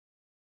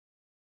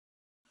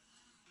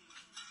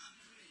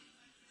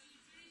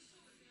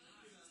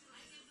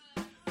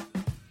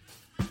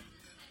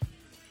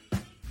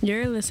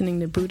You're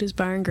listening to Buddha's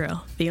Bar and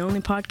Grill, the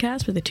only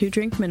podcast with a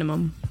 2-drink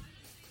minimum.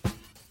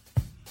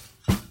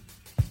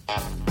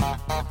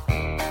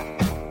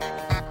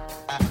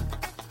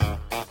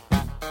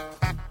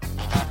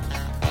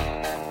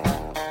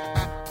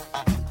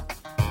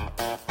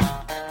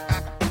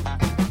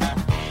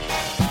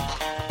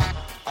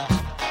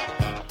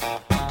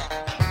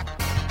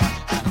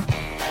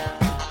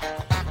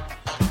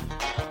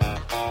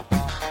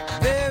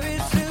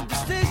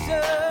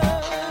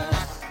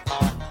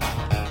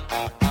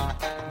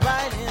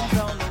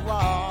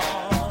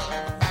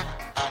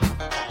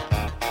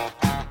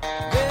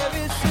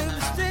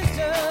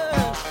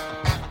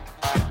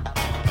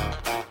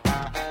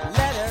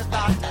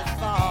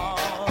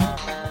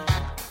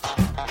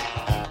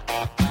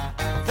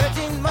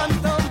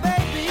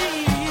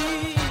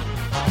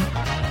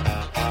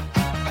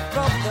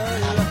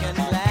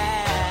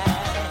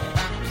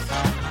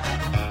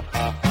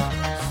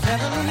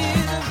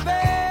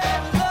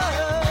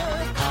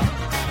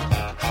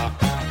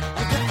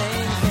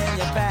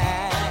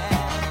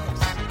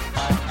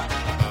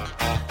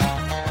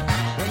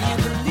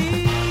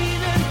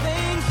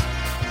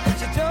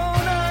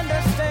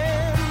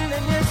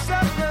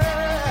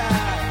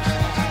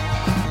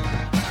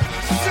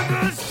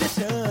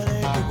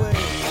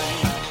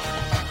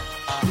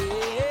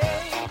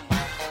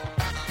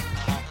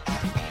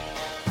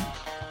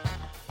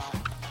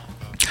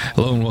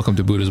 Hello and welcome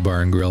to Buddha's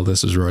Bar and Grill.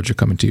 This is Roger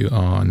coming to you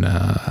on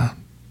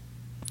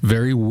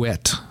very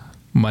wet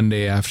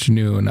Monday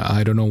afternoon.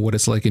 I don't know what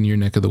it's like in your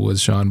neck of the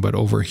woods, Sean, but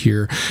over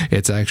here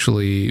it's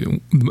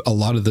actually, a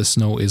lot of the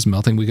snow is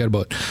melting. We get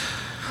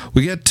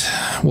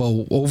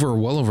well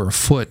over a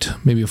foot,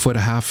 maybe a foot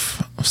and a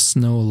half of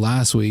snow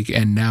last week,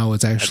 and now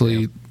it's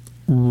actually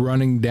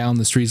running down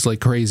the streets like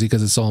crazy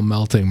because it's all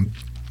melting.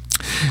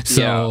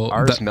 So yeah,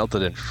 ours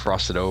melted and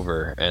frosted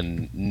over,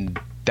 and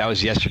that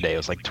was yesterday. It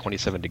was like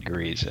 27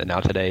 degrees, and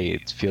now today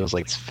it feels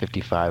like it's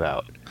 55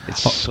 out.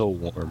 It's so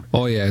warm.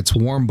 Oh yeah, it's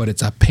warm, but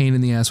it's a pain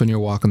in the ass when you're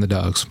walking the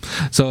dogs.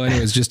 So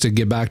anyways, just to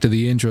get back to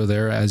the intro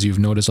there, as you've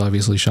noticed,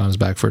 obviously Sean is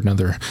back for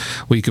another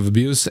week of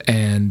abuse,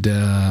 and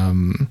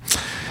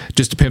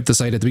just to pimp the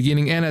site at the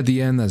beginning and at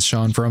the end, that's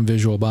Sean from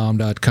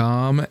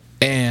visualbomb.com,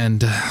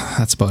 and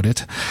that's about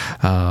it.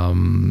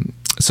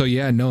 So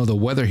yeah, no, the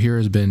weather here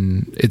has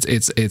been,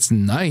 it's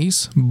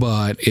nice,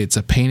 but it's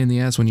a pain in the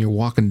ass when you're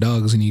walking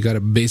dogs and you got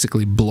to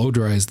basically blow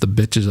dries the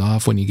bitches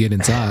off when you get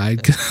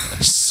inside,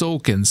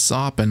 soaking,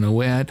 sopping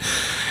wet,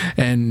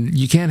 and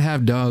you can't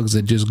have dogs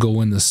that just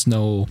go in the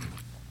snow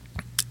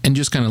and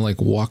just kind of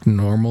like walk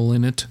normal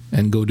in it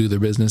and go do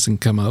their business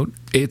and come out.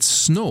 It's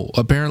snow.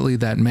 Apparently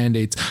that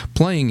mandates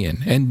playing in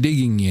and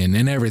digging in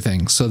and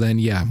everything. So then,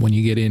 yeah, when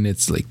you get in,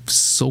 it's like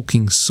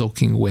soaking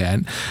wet.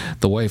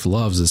 The wife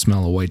loves the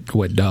smell of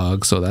wet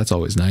dog, so that's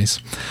always nice.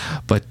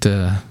 But,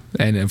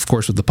 and of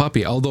course with the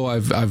puppy, although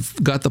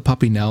I've got the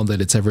puppy now that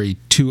it's every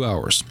 2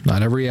 hours,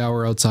 not every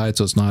hour outside,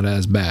 so it's not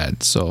as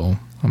bad. So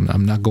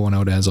I'm not going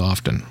out as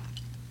often.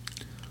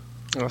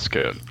 That's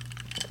good.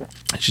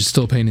 She's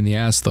still a pain in the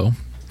ass though.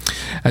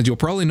 As you'll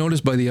probably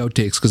notice by the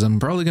outtakes, because I'm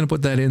probably going to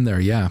put that in there,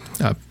 yeah.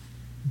 A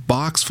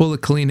box full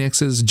of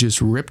Kleenexes just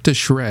ripped to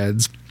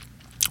shreds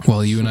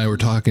while you and I were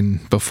talking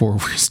before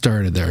we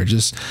started there.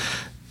 Just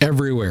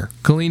everywhere.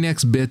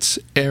 Kleenex bits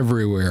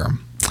everywhere.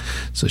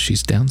 So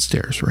she's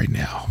downstairs right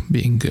now,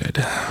 being good.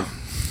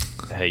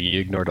 Hey,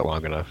 you ignored it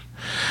long enough.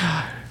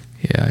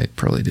 Yeah, I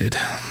probably did.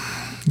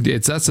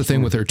 That's the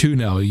thing with her too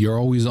now. You're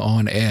always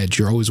on edge.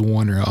 You're always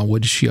wondering, oh,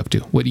 what is she up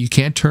to? You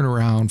can't turn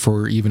around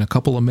for even a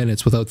couple of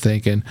minutes without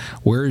thinking,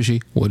 where is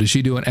she? What is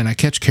she doing? And I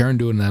catch Karen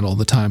doing that all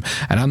the time.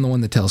 And I'm the one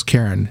that tells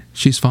Karen,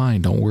 she's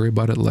fine. Don't worry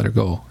about it. Let her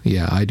go.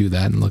 Yeah, I do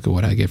that, and look at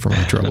what I get for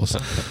my troubles.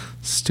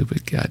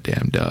 Stupid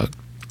goddamn dog.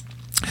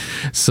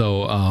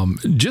 So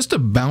just to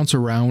bounce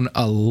around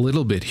a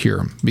little bit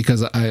here,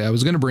 because I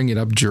was going to bring it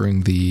up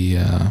during the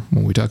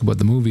when we talk about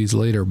the movies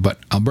later, but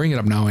I'll bring it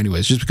up now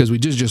anyways, just because we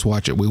just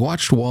watched it. We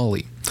watched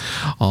WALL-E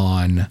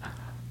on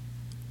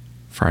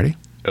Friday.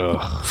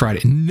 Ugh.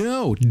 Friday.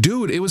 No,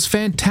 dude, it was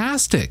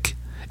fantastic.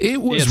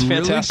 It was it's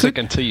really fantastic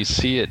good. until you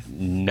see it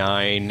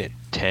 9,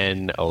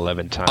 10,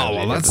 11 times. Oh,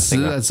 well,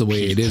 that's the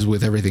way it is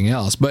with everything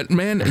else. But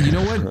man, you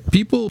know what?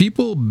 People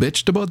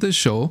bitched about this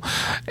show,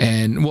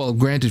 and well,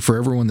 granted, for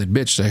everyone that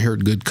bitched, I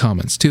heard good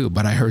comments too.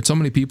 But I heard so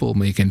many people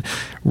making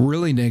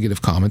really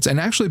negative comments, and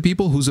actually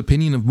people whose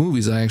opinion of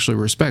movies I actually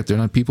respect. They're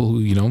not people who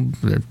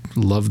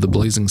love the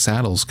Blazing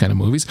Saddles kind of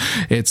movies.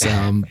 It's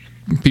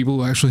people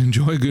who actually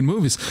enjoy good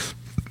movies.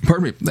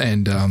 Pardon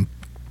me,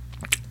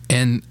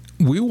 and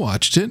we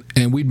watched it,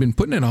 and we'd been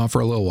putting it off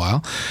for a little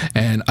while,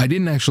 and I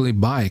didn't actually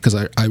buy it because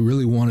I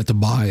really wanted to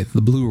buy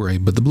the Blu-ray,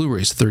 but the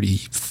Blu-ray is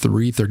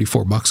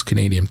 $34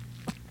 Canadian,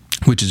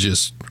 which is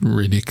just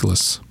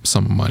ridiculous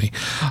sum of money.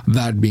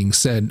 That being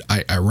said,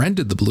 I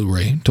rented the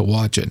Blu-ray to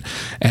watch it,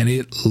 and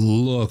it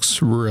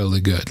looks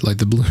really good. Like,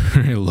 the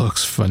Blu-ray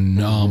looks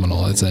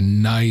phenomenal. It's a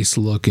nice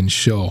looking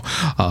show.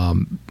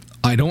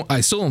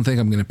 I still don't think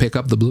I'm going to pick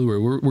up the Blu-ray.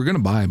 We're going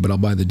to buy it, but I'll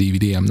buy the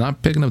DVD. I'm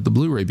not picking up the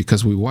Blu-ray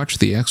because we watched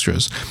the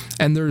extras,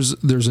 and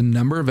there's a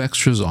number of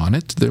extras on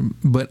it.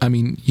 But I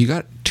mean, you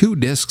got 2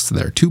 discs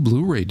there, 2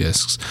 Blu-ray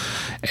discs,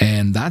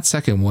 and that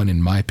second one,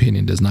 in my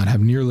opinion, does not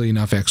have nearly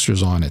enough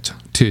extras on it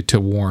to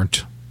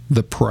warrant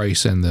the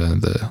price and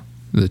the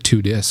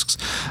 2 discs.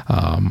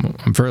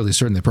 I'm fairly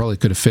certain they probably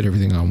could have fit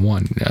everything on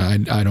one.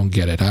 I don't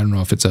get it. I don't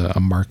know if it's a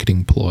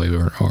marketing ploy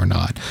or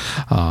not.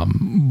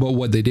 But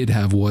what they did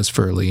have was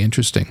fairly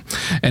interesting,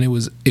 and it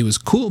was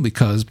cool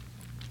because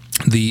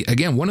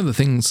one of the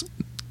things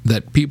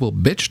that people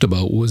bitched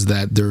about was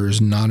that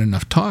there's not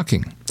enough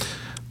talking.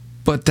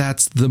 But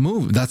that's the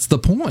move. That's the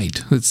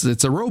point.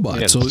 It's a robot.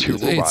 Yeah, so 2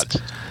 robots.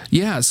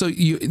 So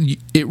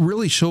it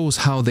really shows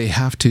how they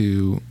have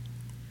to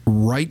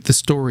write the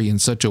story in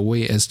such a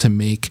way as to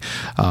make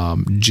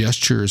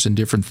gestures and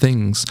different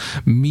things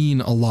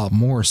mean a lot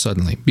more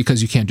suddenly,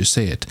 because you can't just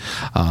say it.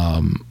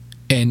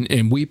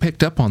 And we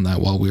picked up on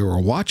that while we were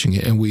watching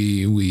it, and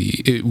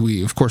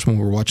we of course, when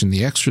we were watching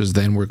the extras,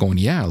 then we're going,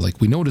 yeah, like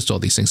we noticed all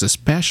these things,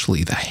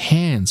 especially the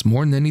hands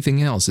more than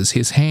anything else is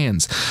his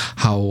hands,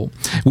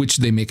 which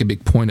they make a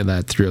big point of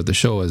that throughout the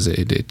show as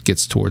it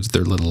gets towards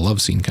their little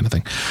love scene kind of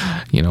thing,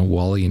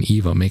 Wally and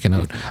Eva making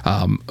out,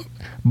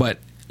 but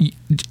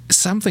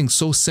something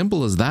so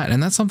simple as that,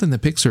 and that's something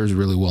that Pixar is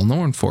really well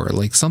known for,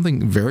 like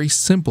something very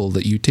simple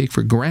that you take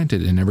for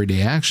granted in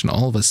everyday action,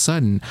 all of a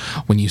sudden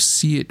when you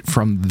see it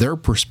from their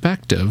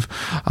perspective,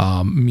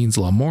 means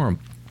a lot more.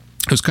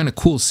 It was kind of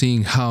cool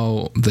seeing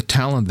how the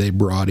talent they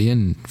brought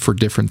in for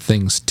different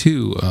things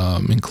too,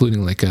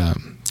 including like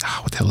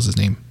what the hell is his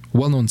name?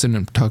 Well-known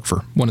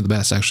cinematographer, one of the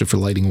best actually for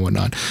lighting and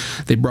whatnot.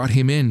 They brought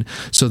him in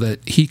so that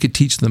he could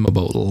teach them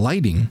about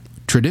lighting,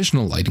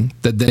 traditional lighting,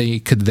 that they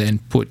could then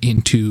put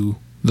into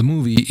the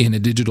movie in a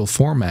digital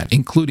format,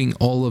 including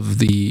all of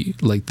the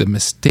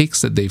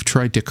mistakes that they've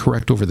tried to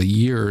correct over the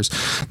years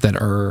that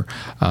are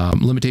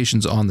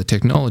limitations on the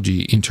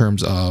technology in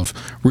terms of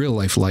real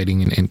life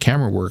lighting and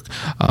camera work,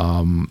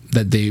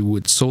 that they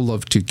would so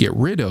love to get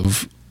rid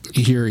of.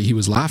 Here he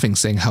was laughing,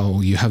 saying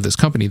how you have this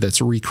company that's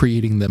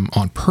recreating them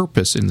on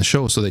purpose in the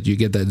show so that you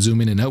get that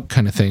zoom in and out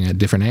kind of thing at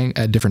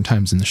different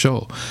times in the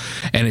show,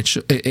 and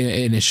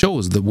it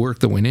shows the work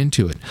that went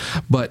into it.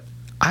 But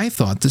I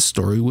thought this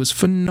story was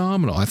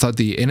phenomenal. I thought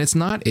and it's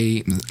not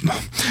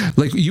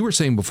like you were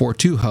saying before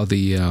too, how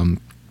the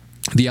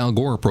Al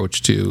Gore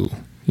approach to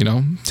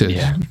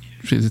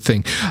the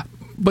thing.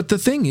 But the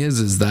thing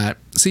is that,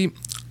 see,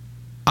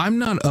 I'm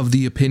not of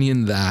the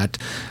opinion that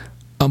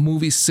a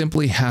movie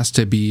simply has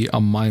to be a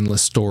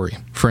mindless story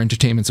for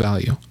entertainment's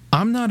value.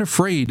 I'm not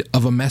afraid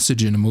of a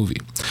message in a movie.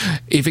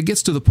 If it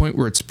gets to the point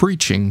where it's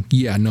preaching,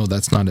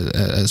 that's not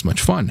as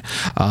much fun.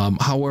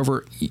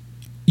 However,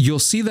 you'll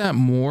see that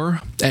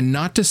more, and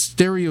not to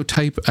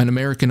stereotype an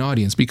American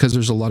audience, because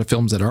there's a lot of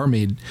films that are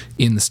made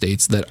in the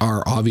States that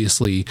are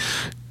obviously,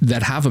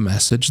 that have a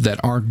message, that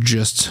aren't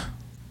just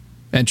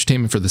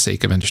entertainment for the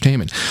sake of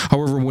entertainment.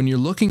 However, when you're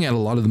looking at a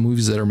lot of the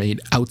movies that are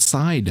made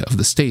outside of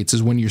the States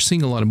is when you're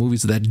seeing a lot of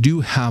movies that do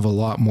have a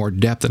lot more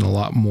depth and a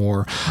lot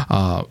more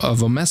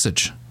of a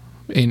message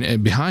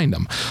behind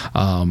them.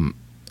 And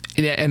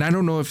I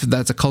don't know if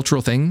that's a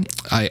cultural thing.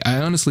 I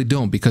honestly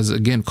don't, because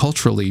again,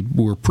 culturally,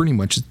 we're pretty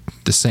much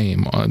the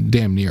same,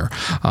 damn near.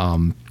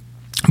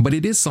 But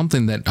it is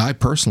something that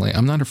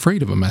I'm not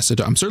afraid of a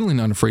message. I'm certainly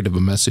not afraid of a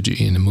message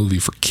in a movie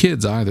for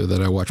kids either that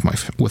I watch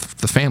with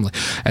the family,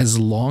 as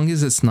long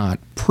as it's not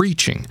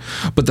preaching.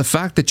 But the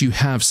fact that you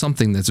have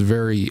something that's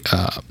very,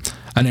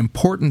 an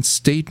important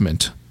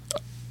statement,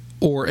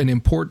 or an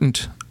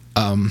important,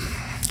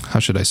 how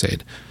should I say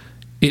it?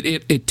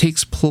 It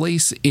takes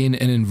place in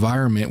an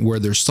environment where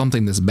there's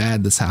something that's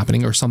bad that's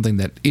happening, or something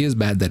that is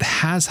bad that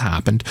has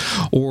happened,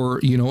 or,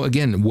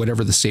 again,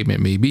 whatever the statement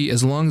may be,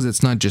 as long as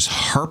it's not just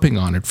harping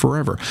on it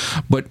forever.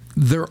 But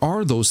there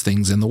are those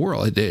things in the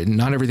world.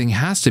 Not everything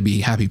has to be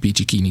happy,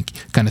 peachy, keen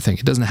kind of thing.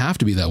 It doesn't have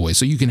to be that way.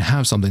 So you can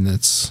have something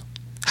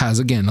has,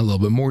 again, a little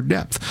bit more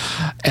depth.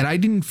 And I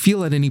didn't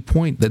feel at any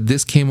point that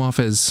this came off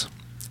as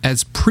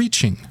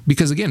preaching,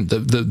 because again,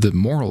 the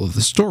moral of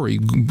the story,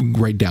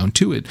 right down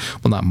to it,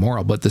 well, not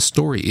moral, but the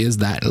story is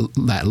that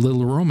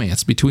little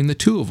romance between the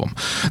two of them.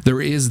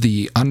 There is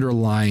the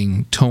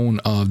underlying tone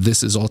of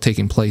this is all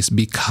taking place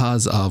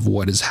because of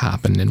what has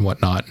happened and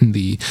whatnot, and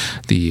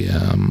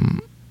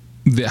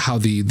how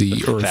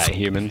the Earth, fat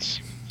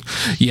humans.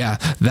 Yeah,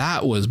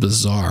 that was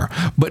bizarre.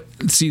 But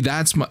see,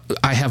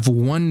 I have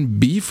one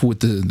beef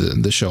with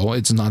the show.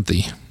 It's not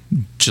the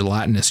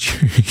gelatinous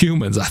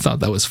humans. I thought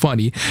that was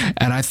funny,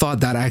 and I thought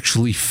that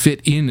actually fit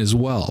in as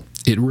well.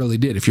 It really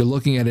did. If you're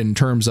looking at it in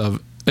terms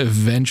of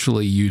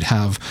eventually you'd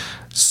have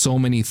so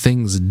many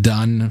things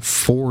done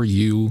for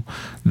you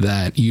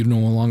that you no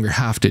longer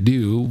have to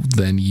do,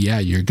 then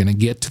you're going to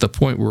get to the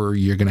point where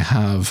you're going to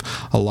have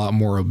a lot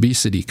more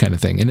obesity kind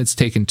of thing, and it's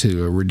taken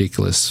to a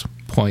ridiculous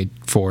point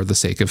for the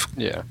sake of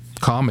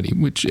comedy,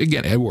 which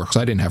again, it works.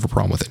 I didn't have a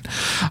problem with it.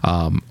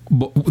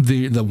 But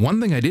the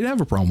one thing I did have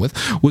a problem with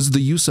was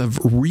the use of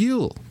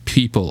real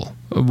people.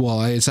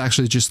 Well, it's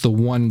actually just the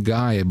one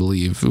guy, I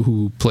believe,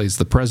 who plays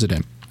the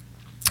president.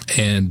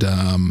 And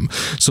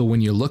so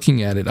when you're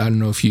looking at it, I don't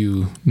know if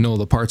you know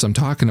the parts I'm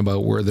talking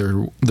about where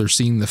they're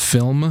seeing the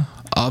film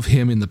of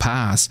him in the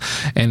past,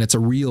 and it's a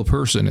real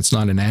person. It's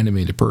not an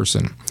animated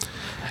person.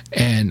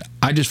 And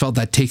I just felt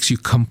that takes you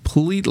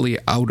completely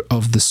out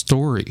of the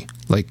story,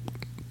 like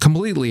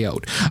completely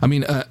out. I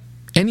mean,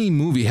 any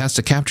movie has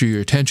to capture your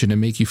attention and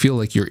make you feel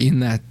like you're in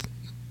that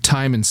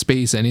time and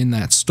space and in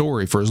that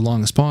story for as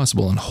long as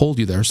possible and hold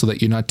you there so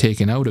that you're not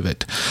taken out of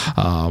it.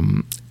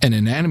 And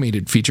an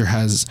animated feature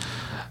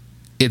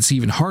it's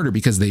even harder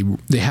because they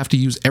have to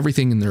use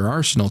everything in their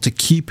arsenal to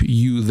keep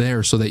you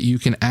there so that you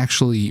can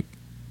actually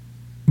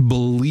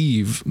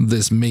believe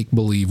this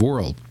make-believe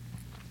world.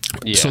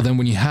 Yeah. So then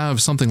when you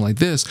have something like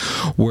this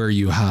where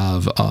you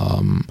have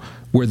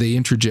where they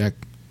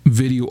interject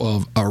video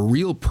of a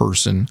real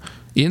person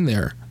in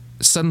there,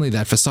 suddenly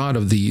that facade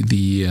of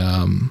the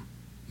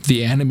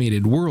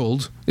animated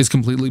world is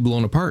completely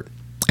blown apart,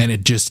 and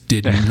it just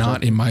did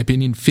not, in my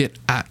opinion, fit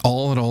at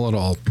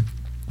all.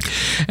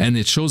 And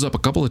it shows up a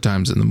couple of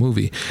times in the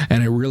movie,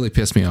 and it really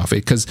pissed me off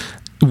because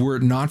were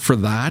it not for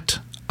that,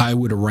 I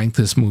would have ranked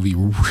this movie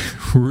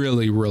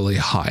really, really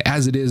high.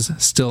 As it is,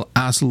 still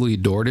absolutely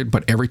adored it,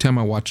 but every time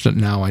I watch it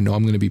now, I know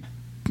I'm going to be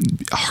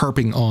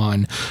harping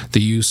on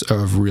the use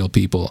of real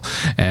people.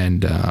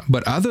 And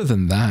but other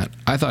than that,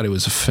 I thought it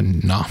was a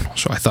phenomenal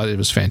show. I thought it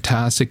was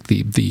fantastic.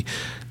 The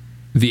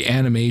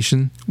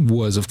animation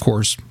was, of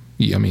course,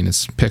 I mean,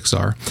 it's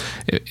Pixar.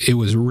 It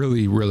was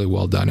really, really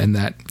well done, and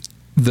that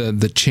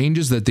the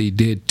changes that they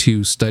did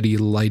to study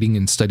lighting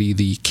and study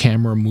the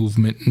camera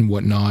movement and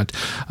whatnot,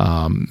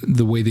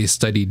 the way they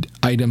studied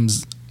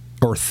items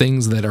or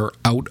things that are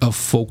out of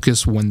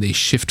focus when they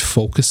shift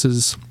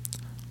focuses,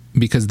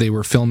 because they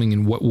were filming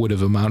in what would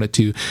have amounted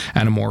to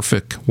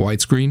anamorphic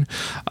widescreen,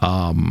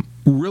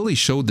 really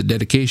showed the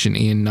dedication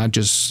in not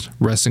just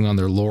resting on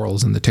their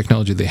laurels and the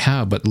technology they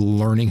have, but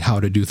learning how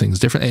to do things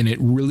different. And it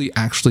really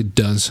actually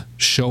does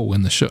show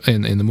in the show,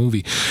 in the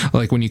movie.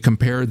 Like when you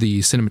compare the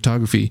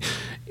cinematography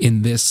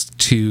in this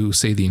to,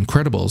 say, The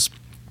Incredibles,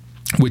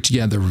 which,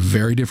 yeah, they're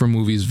very different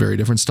movies, very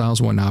different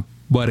styles and whatnot.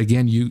 But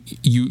again,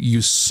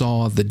 you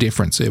saw the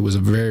difference. It was a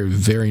very,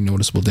 very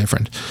noticeable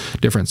difference.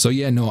 So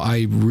yeah, no,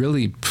 I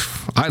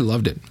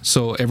loved it.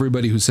 So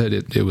everybody who said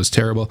it was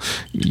terrible,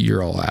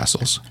 you're all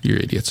assholes. You're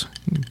idiots.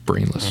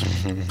 Brainless.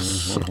 It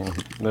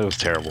was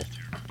terrible.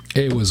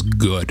 It was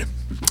good.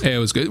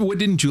 What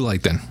didn't you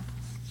like then?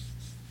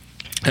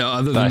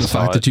 Other than the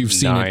fact that you've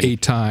seen it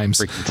 8 times.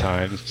 Freaking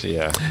times,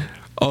 yeah.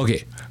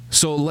 Okay,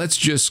 so let's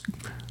just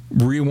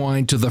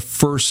rewind to the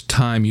first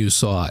time you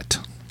saw it.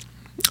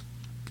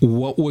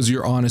 What was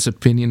your honest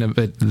opinion of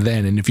it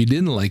then? And if you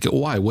didn't like it,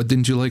 why? What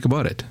didn't you like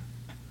about it?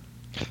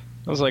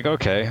 I was like,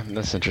 okay,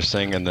 that's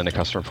interesting. And then a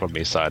customer pulled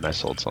me aside and I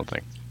sold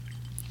something.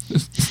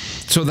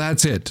 So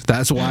that's it.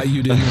 That's why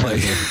you didn't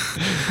like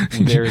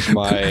it. There's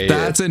my...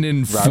 That's an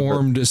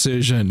informed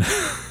decision.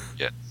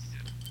 Yeah.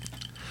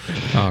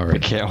 All right. I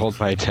can't hold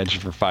my attention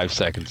for 5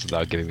 seconds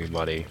without giving me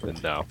money. Then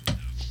no.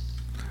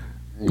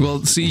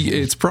 Well, see,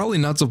 it's probably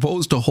not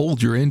supposed to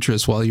hold your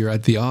interest while you're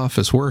at the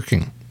office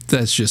working.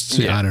 That's just,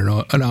 I don't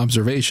know, an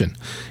observation.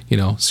 You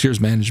know,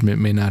 Sears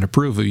management may not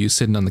approve of you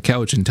sitting on the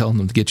couch and telling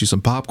them to get you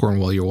some popcorn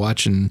while you're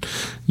watching,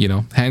 you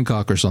know,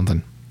 Hancock or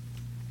something.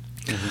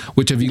 Mm-hmm.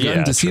 Which, have you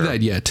gotten to see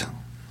that yet?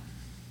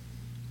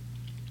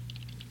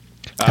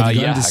 Have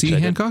you gotten to see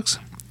Hancock's?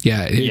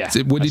 Yeah.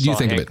 What did you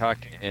think Hancock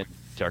of it? And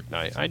Dark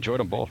Knight. I enjoyed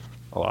them both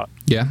a lot.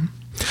 Yeah.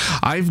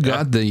 I've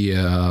got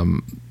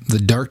the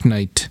Dark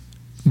Knight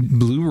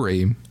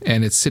Blu-ray,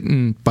 and it's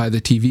sitting by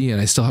the TV,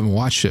 and I still haven't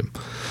watched it.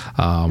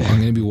 I'm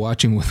going to be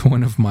watching with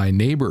one of my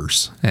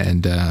neighbors,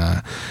 and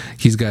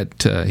he's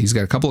got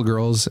a couple of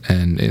girls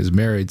and is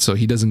married, so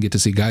he doesn't get to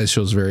see guys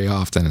shows very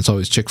often. It's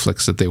always chick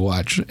flicks that they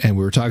watch. And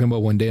we were talking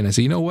about one day, and I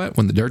said, you know what?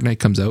 When The Dark Knight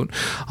comes out,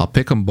 I'll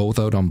pick them both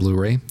out on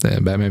Blu-ray.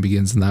 Batman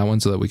Begins in that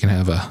one, so that we can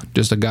have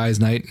just a guys'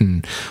 night,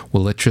 and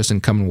we'll let Tristan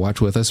come and watch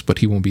with us, but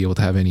he won't be able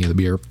to have any of the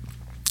beer.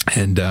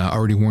 And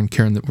already warned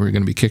Karen that we're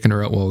going to be kicking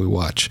her out while we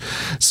watch.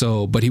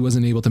 So, but he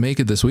wasn't able to make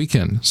it this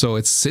weekend. So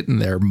it's sitting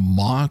there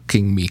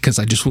mocking me because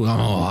I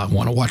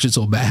want to watch it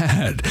so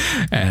bad.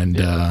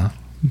 And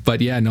but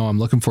yeah, no, I'm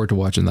looking forward to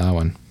watching that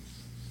one.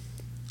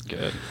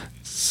 Good.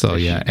 So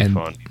yeah, and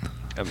fun.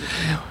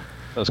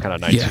 Those kind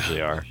of nights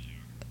usually are.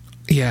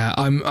 Yeah,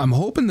 I'm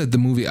hoping that the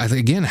movie,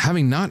 again,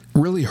 having not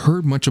really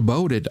heard much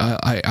about it,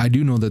 I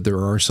do know that there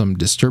are some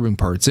disturbing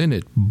parts in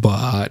it,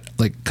 but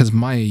like, because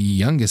my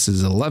youngest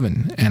is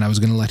 11 and I was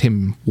going to let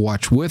him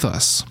watch with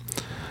us,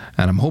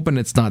 and I'm hoping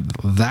it's not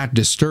that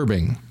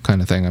disturbing kind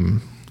of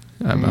thing.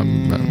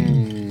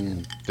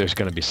 There's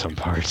going to be some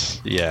parts.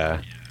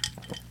 Yeah.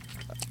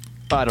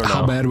 I don't know.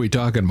 How bad are we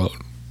talking about?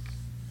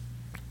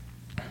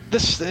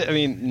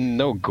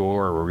 No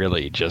gore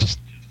really, just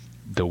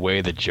the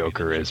way the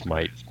Joker is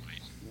might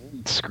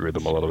screw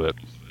them a little bit.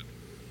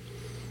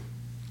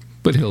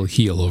 But he'll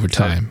heal over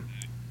time.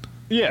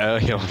 Yeah,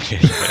 he'll heal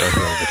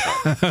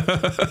over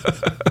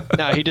time.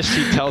 No, he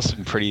tells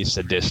some pretty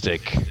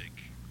sadistic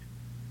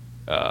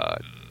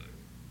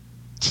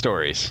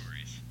stories.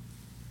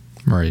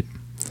 Right.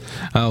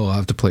 I'll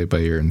have to play it by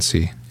ear and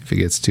see. If it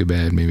gets too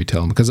bad, maybe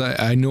tell them. Because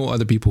I know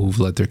other people who've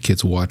let their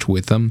kids watch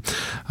with them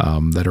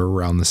that are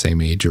around the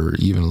same age or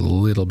even a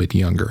little bit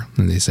younger.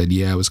 And they said,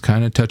 yeah, it was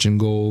kind of touch and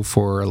go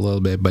for a little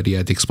bit, but you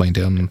had to explain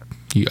to them,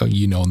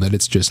 you know, that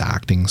it's just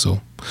acting.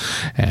 So,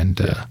 and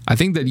I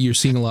think that you're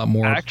seeing a lot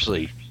more.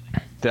 Actually,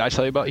 did I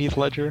tell you about Heath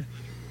Ledger?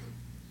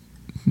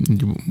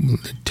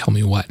 Tell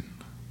me what?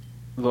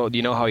 Well,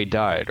 you know how he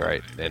died,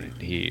 right? And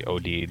he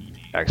OD'd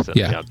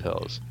accidentally on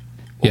pills.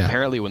 Well,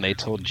 apparently when they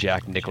told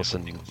Jack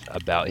Nicholson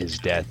about his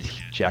death,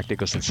 Jack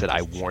Nicholson said,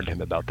 I warned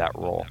him about that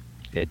role.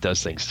 It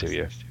does things to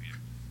you.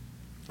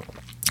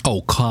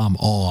 Oh, come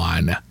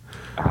on.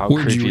 How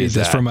Where'd you creepy read is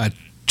this? that? From a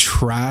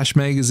trash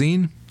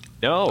magazine?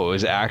 No, it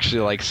was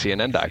actually like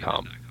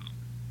CNN.com.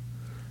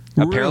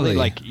 Apparently, Really?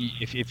 like,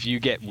 if you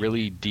get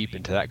really deep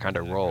into that kind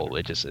of role,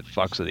 it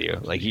fucks with you.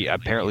 Like,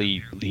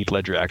 Heath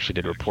Ledger actually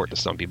did report to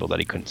some people that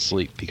he couldn't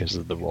sleep because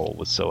the role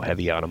was so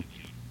heavy on him.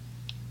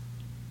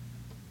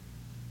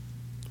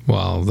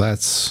 Well,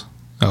 that's...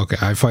 Okay,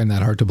 I find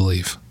that hard to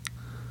believe.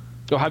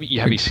 So have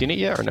you seen it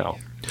yet or no?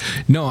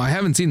 No, I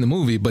haven't seen the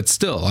movie, but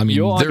still, I mean,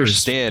 You'll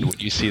understand when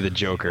you see the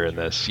Joker in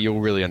this. You'll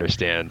really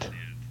understand.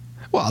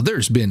 Well,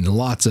 there's been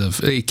lots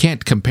of... You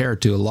can't compare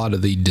to a lot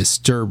of the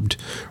disturbed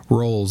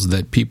roles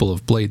that people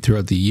have played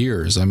throughout the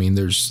years. I mean,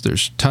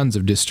 there's tons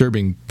of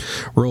disturbing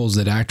roles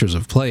that actors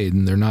have played,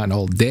 and they're not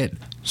all dead.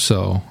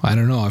 So, I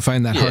don't know. I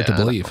find that hard to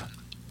believe.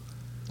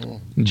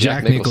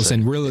 Jack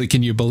Nicholson. Really,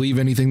 can you believe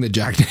anything that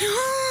Jack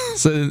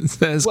Nicholson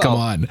says? Well, come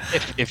on.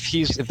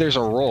 If there's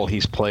a role,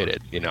 he's played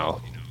it, you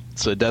know.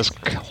 So it does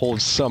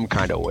hold some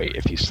kind of weight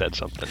if he said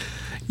something.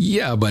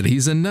 Yeah, but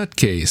he's a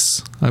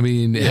nutcase. I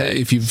mean,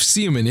 if you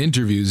see him in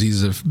interviews,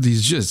 he's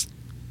just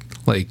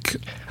like...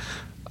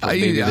 I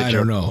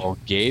don't know.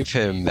 Gave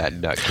him that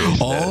nutcase.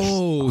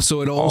 Oh,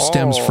 so it all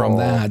stems from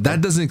that.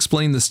 That doesn't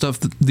explain the stuff,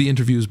 the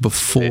interviews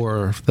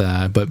before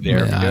that. But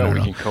there we go. I don't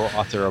know. We can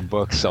co-author a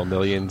book, sell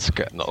millions,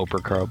 get in the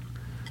Oprah Club.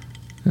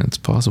 It's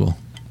possible.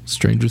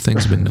 Stranger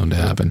things have been known to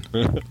happen.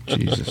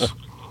 Jesus.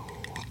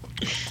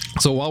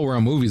 So while we're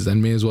on movies,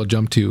 then may as well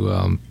jump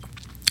to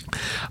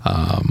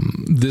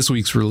this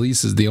week's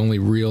release. Is the only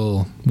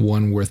real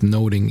one worth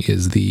noting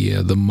is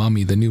the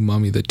Mummy, the new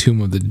Mummy, the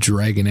Tomb of the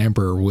Dragon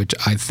Emperor, which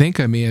I think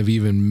I may have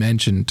even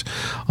mentioned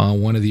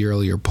on one of the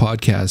earlier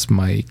podcasts.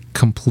 My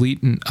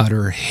complete and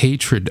utter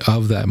hatred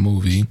of that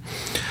movie.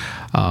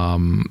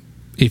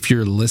 If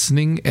you're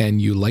listening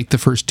and you like the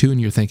first two and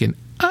you're thinking,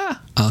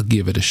 I'll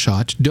give it a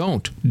shot,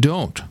 don't.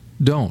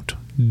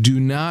 Do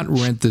not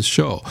rent this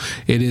show.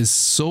 It is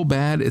so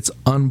bad, it's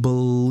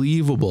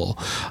unbelievable.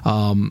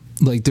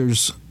 Like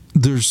there's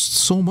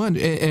so much,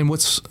 and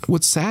what's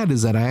sad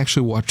is that I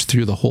actually watched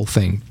through the whole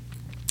thing,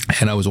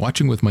 and I was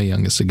watching with my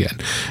youngest again.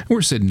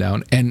 We're sitting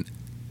down, and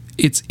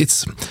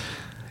it's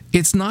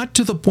not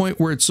to the point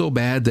where it's so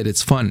bad that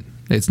it's fun.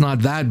 It's not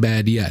that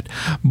bad yet,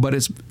 but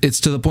it's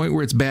to the point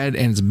where it's bad,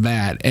 and it's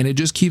bad, and it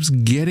just keeps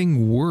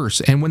getting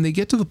worse. And when they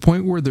get to the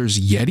point where there's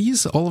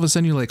Yetis, all of a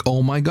sudden you're like,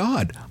 oh my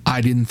God,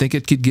 I didn't think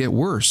it could get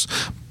worse.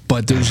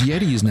 But there's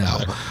Yetis now.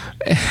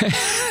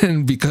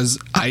 And because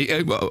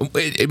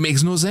it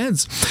makes no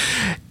sense.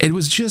 It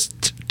was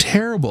just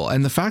terrible.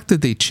 And the fact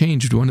that they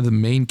changed one of the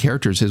main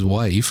characters, his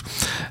wife,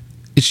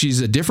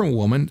 she's a different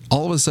woman.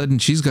 All of a sudden,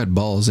 she's got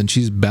balls, and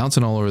she's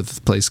bouncing all over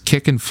the place,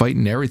 kicking,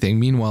 fighting, everything.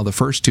 Meanwhile, the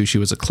first two, she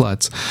was a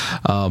klutz.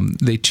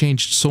 They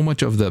changed so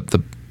much of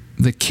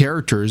the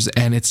characters,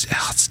 and it's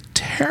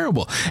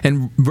terrible.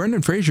 And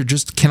Brendan Fraser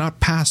just cannot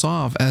pass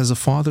off as a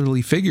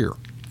fatherly figure.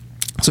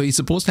 So he's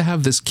supposed to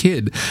have this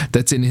kid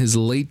that's in his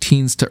late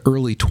teens to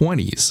early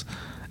 20s,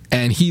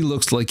 and he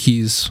looks like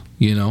he's,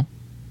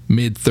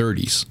 mid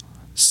 30s.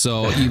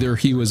 So either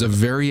he was a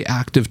very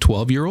active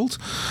 12-year-old,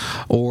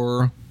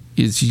 or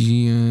is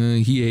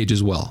he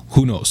ages well?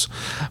 Who knows?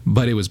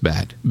 But it was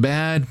bad.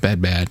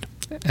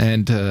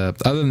 And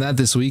other than that,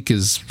 this week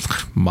is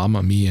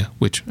Mamma Mia,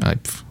 which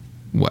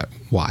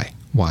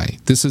why?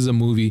 This is a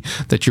movie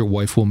that your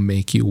wife will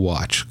make you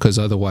watch, because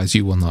otherwise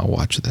you will not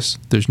watch this.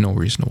 There's no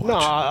reason to watch. No,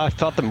 I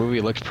thought the movie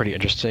looked pretty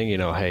interesting.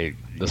 Hey,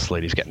 this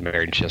lady's getting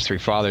married and she has 3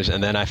 fathers.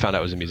 And then I found out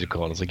it was a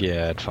musical, and I was like,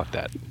 yeah, fuck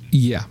that.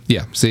 Yeah.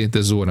 See,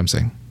 this is what I'm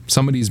saying.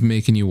 Somebody's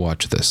making you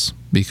watch this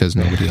because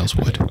nobody else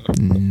would.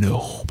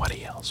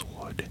 Nobody else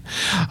would.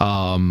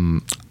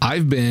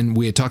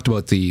 We had talked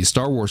about the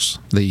Star Wars,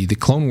 the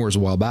Clone Wars a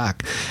while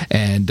back,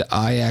 and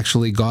I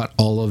actually got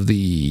all of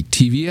the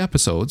TV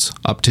episodes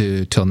up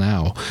to till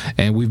now,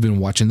 and we've been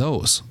watching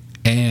those.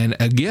 And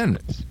again,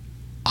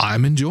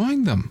 I'm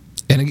enjoying them.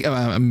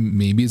 And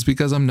maybe it's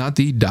because I'm not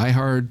the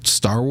diehard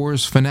Star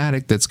Wars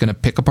fanatic that's going to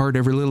pick apart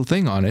every little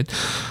thing on it.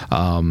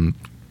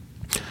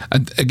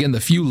 Again, the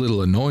few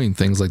little annoying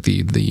things like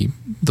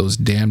those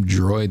damn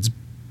droids,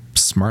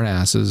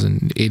 smartasses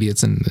and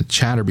idiots, and the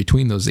chatter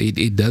between those,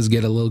 it does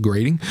get a little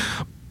grating.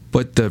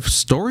 but the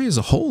story as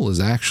a whole is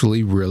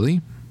actually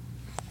really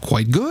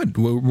quite good.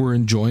 We're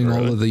enjoying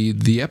all of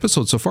the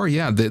episodes so far.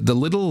 Yeah, the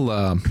little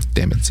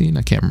damn it,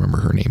 I can't remember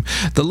her name.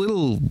 The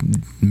little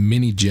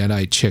mini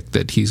Jedi chick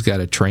that he's got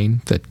to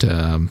train, that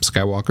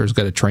Skywalker's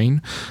got to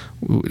train,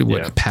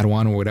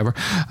 Padawan or whatever.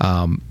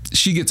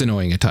 She gets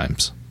annoying at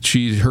times.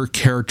 Her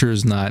character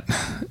is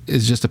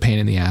just a pain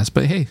in the ass,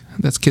 but hey,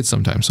 that's kids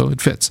sometimes, so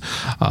it fits.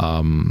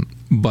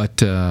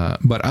 But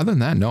other than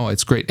that, no,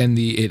 it's great, and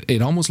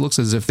it almost looks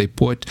as if they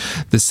put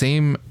the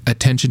same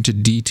attention to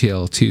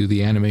detail to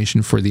the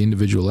animation for the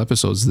individual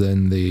episodes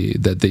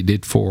that they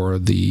did for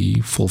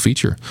the full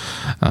feature,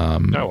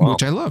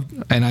 which I loved,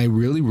 and I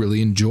really,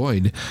 really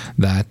enjoyed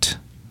that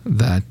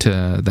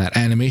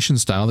animation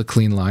style, the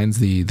clean lines,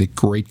 the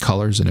great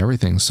colors and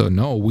everything. So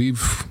no,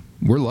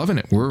 we're loving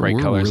it. We're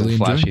colors really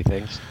and flashy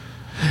enjoying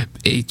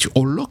things.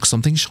 Look,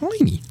 something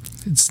shiny.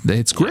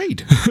 It's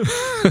great.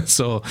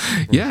 So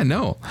yeah,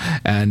 no,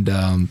 and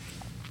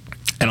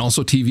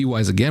also TV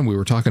wise, again, we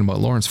were talking about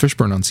Lawrence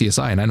Fishburne on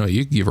CSI, and I know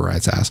you give a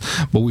rat's ass,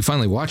 but we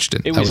finally watched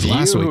it. It was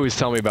last week. Who was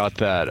telling me about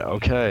that.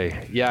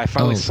 Okay, yeah, I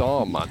finally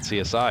saw him on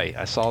CSI.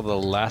 I saw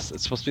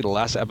it's supposed to be the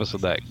last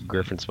episode that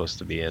Griffin's supposed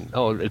to be in.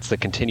 Oh, it's the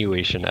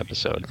continuation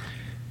episode.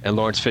 And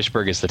Lawrence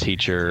Fishburne is the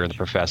teacher and the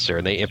professor,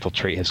 and they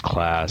infiltrate his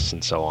class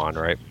and so on,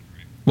 right?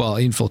 Well,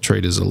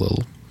 infiltrate is a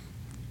little...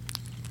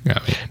 I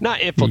mean, not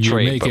infiltrate,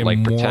 you're making but like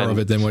more pretend. of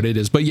it than what it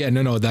is. But yeah,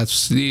 no,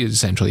 that's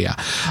essentially, yeah.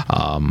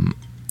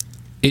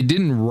 It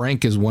didn't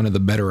rank as one of the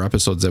better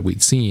episodes that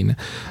we'd seen.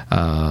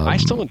 I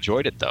still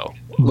enjoyed it, though.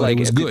 Like, it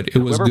was good. It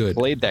was whoever good.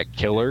 Played that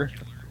killer,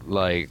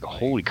 like,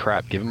 holy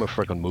crap, give him a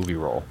freaking movie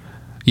role.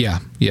 Yeah.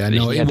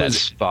 No, he had that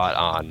spot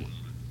on.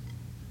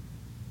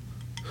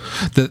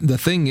 The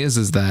thing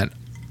is that,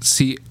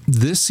 see,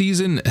 this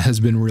season has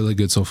been really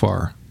good so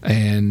far,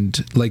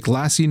 and like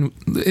last season,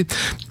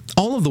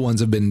 all of the ones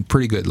have been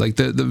pretty good. Like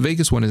the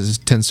Vegas one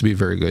tends to be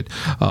very good,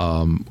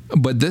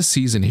 but this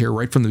season here,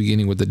 right from the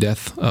beginning, with the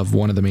death of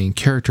one of the main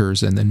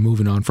characters, and then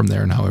moving on from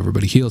there and how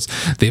everybody heals,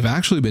 they've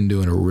actually been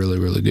doing a really,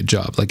 really good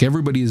job. Like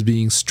everybody is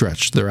being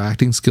stretched, their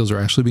acting skills are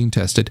actually being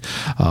tested,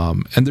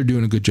 and they're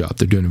doing a good job.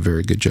 They're doing a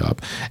very good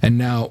job. And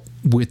now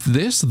with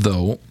this,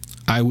 though,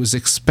 I was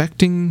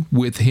expecting,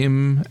 with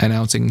him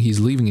announcing he's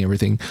leaving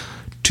everything,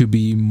 to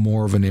be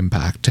more of an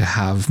impact, to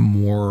have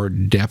more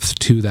depth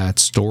to that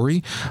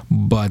story,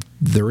 but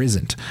there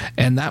isn't.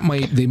 And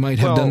they might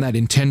have done that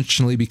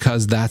intentionally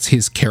because that's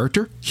his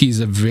character. He's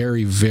a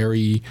very,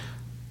 very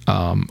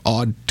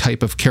odd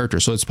type of character,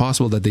 so it's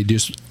possible that they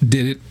just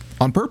did it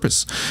on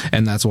purpose,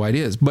 and that's why it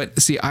is.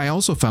 But see, I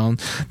found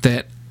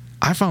that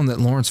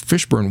Lawrence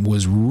Fishburne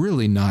was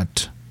really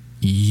not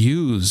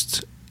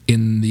used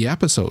in the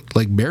episode,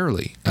 like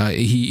barely.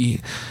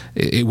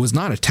 It was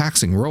not a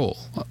taxing role,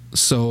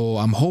 so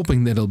I'm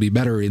hoping that it'll be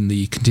better in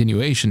the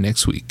continuation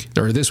next week,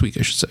 or this week,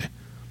 I should say.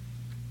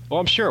 Well,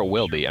 I'm sure it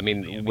will be. I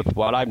mean, with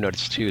what I've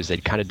noticed too is they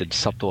kind of did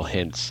subtle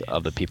hints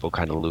of the people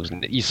kind of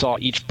losing. You saw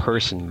each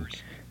person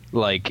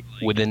like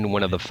within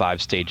one of the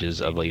 5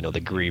 stages of,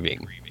 the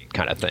grieving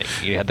kind of thing.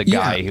 You had the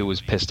guy who was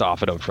pissed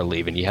off at him for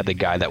leaving. You had the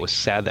guy that was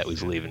sad that he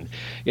was leaving.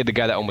 You had the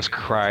guy that almost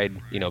cried,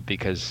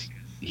 because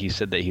he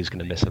said that he was going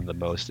to miss him the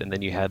most. And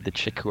then you had the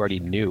chick who already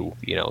knew,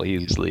 he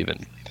was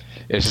leaving.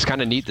 It was just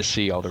kind of neat to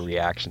see all the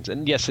reactions.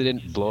 And yes, it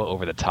didn't blow it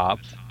over the top,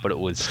 but it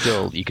was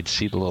still, you could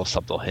see the little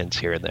subtle hints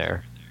here and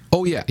there.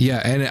 Oh, yeah.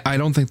 And I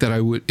don't think that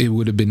it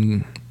would have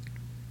been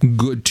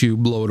good to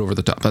blow it over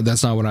the top.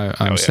 That's not what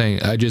I'm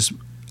saying. I just,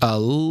 a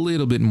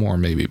little bit more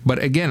maybe. But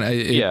again,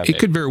 it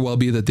could very well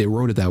be that they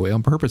wrote it that way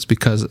on purpose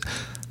because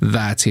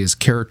that's his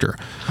character,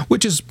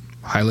 which is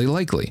highly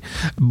likely.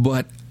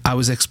 But I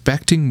was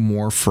expecting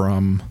more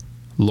from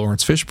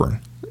Lawrence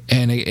Fishburne,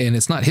 and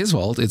it's not his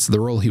fault. It's the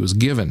role he was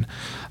given.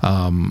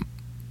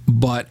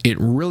 But it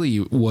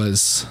really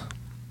was.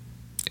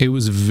 It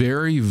was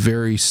very,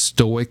 very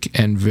stoic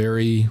and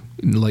very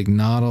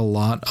not a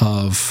lot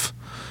of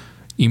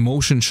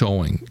emotion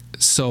showing.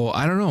 So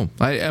I don't know.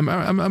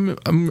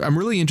 I'm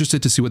really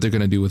interested to see what they're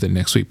going to do with it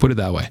next week. Put it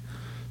that way.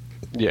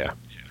 Yeah.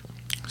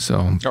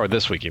 So. Or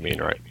this week, you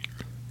mean, right?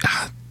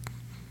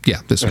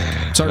 Yeah, this week.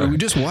 Sorry, we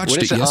just watched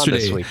it yesterday.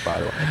 On this week, by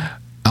the way?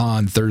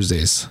 On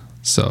Thursdays.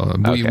 So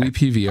we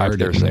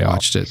PVR'd it and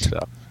watched it.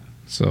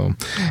 So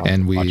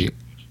and we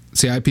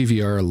see I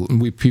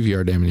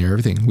PVR damn near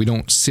everything. We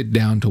don't sit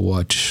down to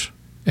watch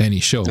any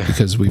show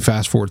because we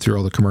fast forward through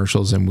all the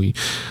commercials, and we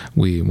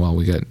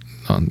got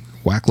a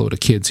whack load of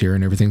kids here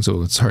and everything,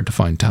 so it's hard to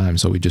find time.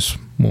 So we just,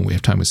 when we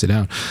have time, we sit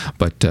down.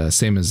 But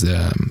same as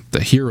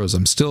the Heroes,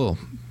 I'm still,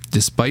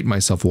 despite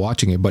myself,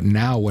 watching it. But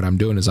now what I'm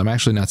doing is I'm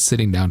actually not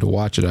sitting down to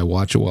watch it. I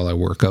watch it while I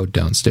work out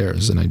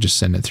downstairs, and I just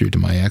send it through to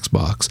my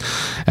Xbox.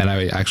 And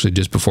I actually,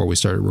 just before we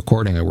started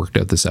recording, I worked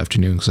out this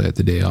afternoon because I had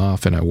the day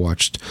off, and I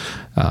watched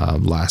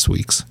last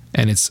week's.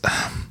 And it's,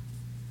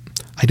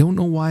 I don't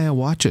know why I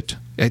watch it.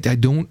 I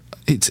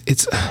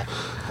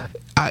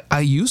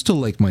I used to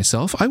like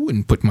myself. I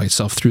wouldn't put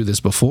myself through this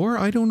before.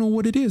 I don't know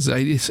what it is.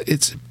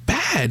 It's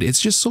bad. It's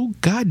just so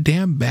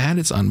goddamn bad.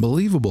 It's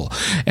unbelievable.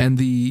 And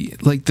the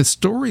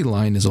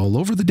storyline is all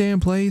over the damn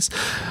place,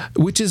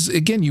 which is,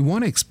 again, you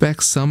want to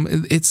expect some.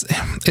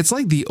 It's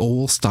like the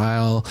old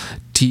style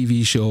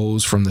TV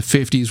shows from the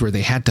 50s where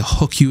they had to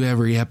hook you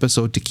every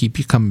episode to keep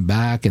you coming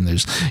back, and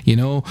there's,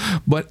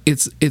 but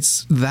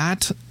it's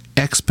that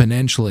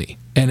exponentially,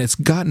 and it's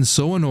gotten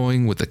so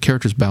annoying with the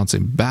characters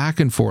bouncing back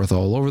and forth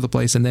all over the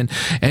place. And then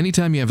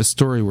anytime you have a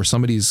story where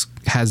somebody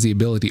has the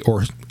ability,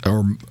 or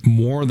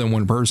more than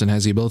one person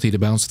has the ability to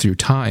bounce through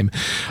time,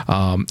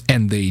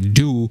 and they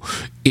do,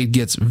 it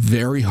gets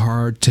very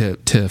hard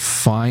to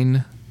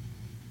find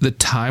the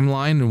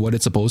timeline and what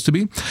it's supposed to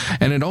be.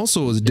 And it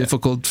also is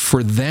difficult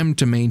for them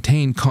to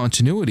maintain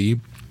continuity,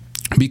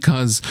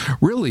 because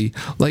really,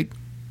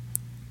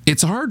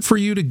 it's hard for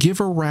you to give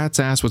a rat's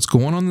ass what's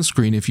going on the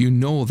screen if you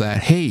know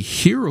that, hey,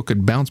 Hero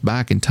could bounce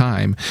back in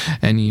time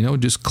and,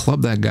 just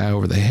club that guy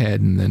over the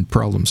head and then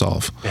problem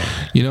solve.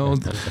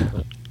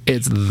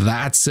 It's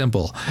that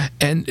simple.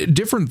 And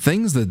different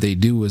things that they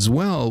do as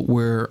well,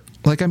 where,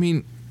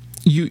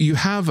 you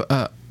have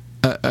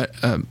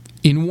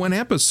in one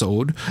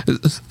episode,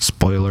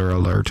 spoiler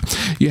alert,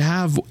 you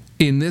have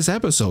in this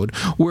episode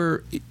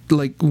where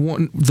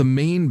the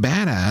main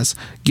badass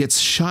gets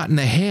shot in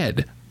the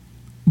head,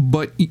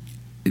 but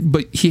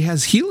he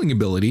has healing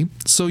ability,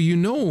 so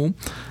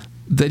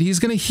that he's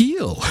going to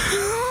heal.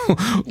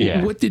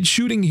 Yeah. What did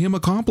shooting him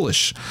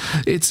accomplish?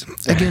 It's,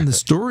 again, the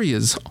story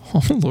is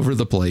all over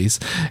the place.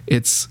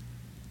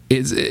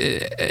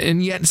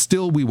 And yet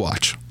still we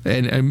watch,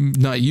 and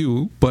not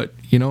you, but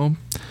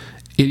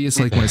idiots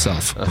like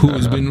myself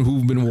who've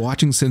been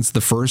watching since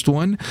the first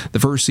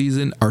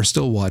season, are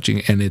still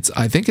watching, and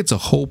I think it's a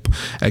hope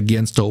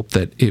against hope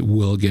that it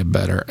will get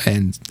better,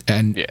 and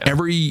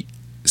every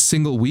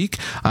single week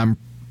I'm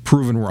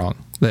proven wrong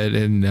that,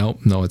 and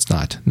no, it's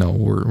not. No,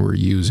 we're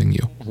using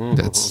you.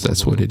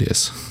 That's what it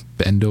is.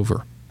 Bend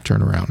over,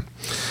 turn around.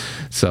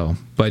 So,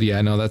 but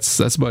yeah, no, that's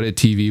about it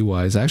TV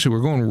wise. Actually,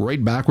 we're going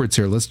right backwards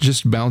here. Let's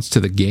just bounce to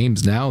the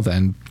games now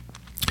then.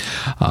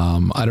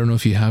 I don't know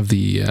if you have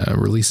the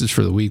releases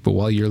for the week, but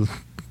while you're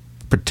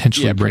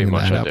potentially bringing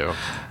that up,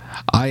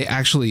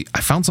 I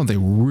found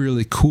something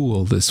really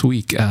cool this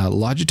week.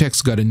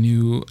 Logitech's got a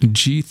new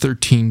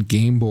G13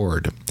 game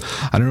board.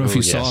 I don't know if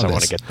you saw this. I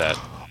want to get that.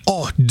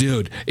 Oh,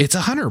 dude, it's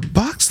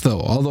 $100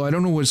 though. Although I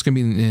don't know what it's going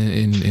to be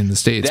in the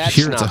States. That's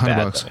here it's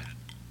 $100. Though.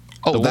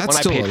 Oh, that's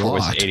still a lot. The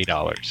one I paid for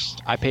was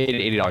 $80. I paid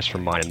 $80 for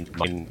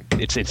mine.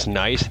 It's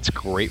nice. It's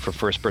great for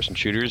first-person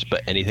shooters,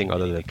 but anything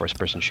other than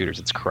first-person shooters,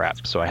 it's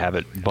crap. So I have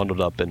it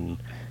bundled up in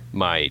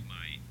my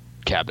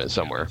cabinet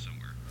somewhere.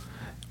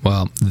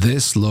 Well,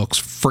 this looks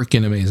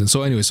freaking amazing.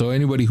 So anyway,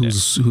 anybody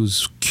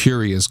who's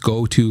curious,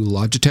 go to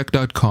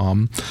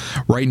Logitech.com.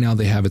 Right now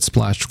they have it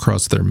splashed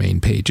across their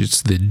main page.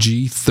 It's the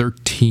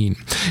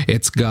G13.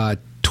 It's got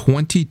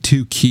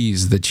 22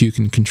 keys that you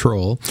can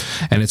control,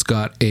 and it's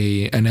got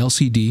an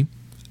LCD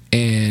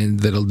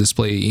and that'll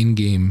display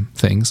in-game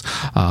things.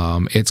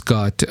 It's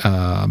got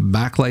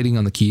backlighting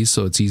on the keys,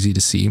 so it's easy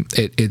to see.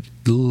 It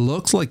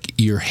looks like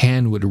your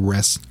hand would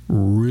rest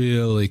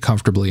really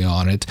comfortably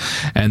on it,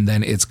 and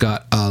then it's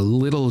got a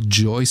little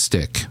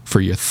joystick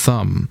for your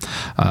thumb,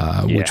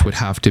 which would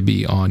have to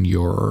be on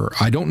your...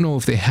 I don't know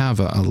if they have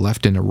a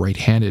left and a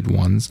right-handed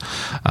ones.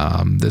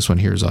 This one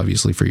here is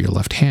obviously for your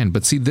left hand,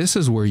 but see, this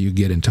is where you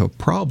get into a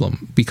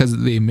problem,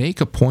 because they make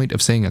a point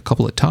of saying a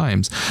couple of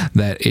times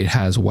that it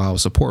has WoW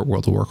support,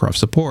 World of Warcraft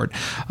support,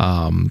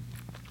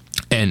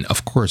 and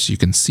of course, you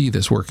can see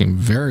this working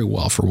very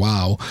well for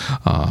WoW,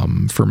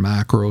 for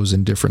macros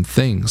and different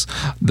things.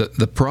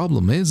 The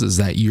problem is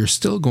that you're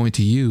still going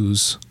to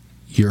use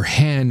your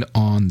hand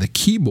on the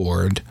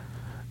keyboard,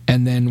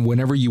 and then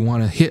whenever you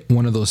want to hit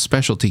one of those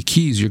specialty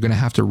keys, you're going to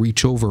have to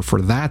reach over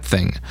for that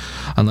thing,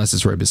 unless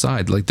it's right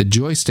beside. Like, the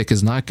joystick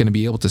is not going to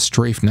be able to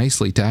strafe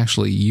nicely to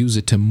actually use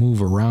it to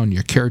move around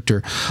your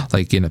character.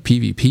 Like in a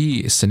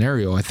PvP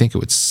scenario, I think it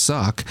would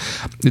suck.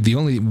 The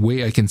only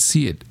way I can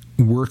see it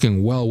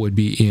working well would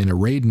be in a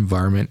raid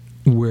environment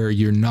where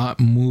you're not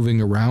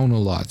moving around a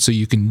lot, so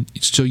you can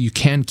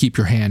keep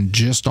your hand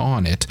just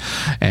on it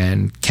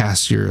and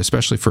cast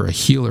especially for a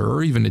healer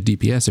or even a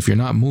DPS. If you're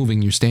not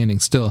moving, you're standing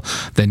still,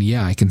 then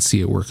yeah, I can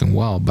see it working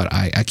well, but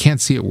I can't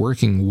see it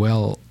working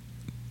well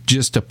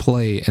just to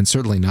play, and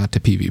certainly not to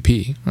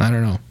PvP. I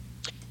don't know.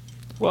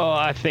 Well,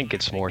 I think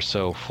it's more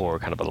so for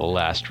kind of a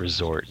last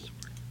resort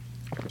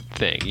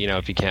thing.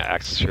 If you can't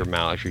access your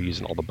mount, if you're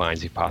using all the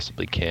binds you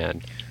possibly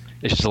can,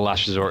 it's just a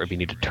last resort if you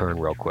need to turn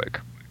real quick.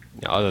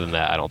 Other than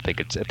that, I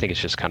think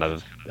it's just kind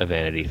of a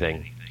vanity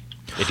thing.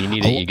 If you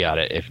need it, you got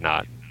it. If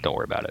not, don't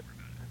worry about it.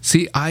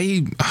 See,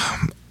 I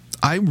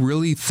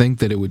really think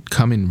that it would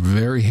come in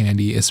very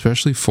handy,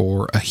 especially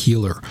for a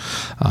healer.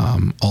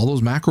 All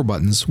those macro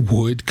buttons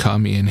would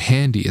come in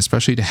handy,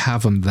 especially to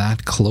have them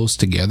that close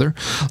together.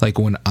 Like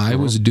when I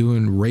was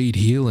doing raid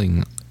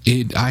healing,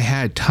 I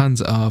had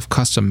tons of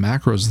custom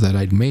macros that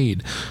I'd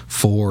made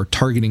for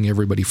targeting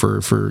everybody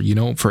for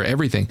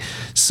everything.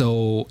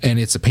 So, and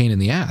it's a pain in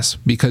the ass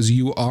because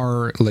you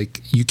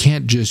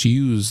can't just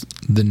use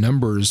the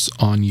numbers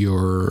on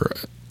your,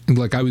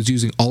 like I was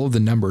using all of the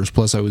numbers,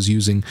 plus I was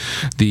using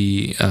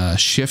the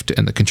shift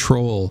and the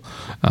control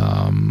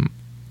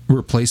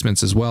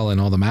replacements as well in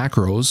all the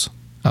macros.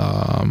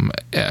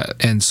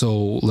 And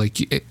so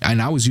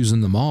and I was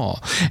using them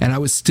all, and I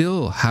was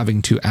still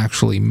having to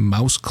actually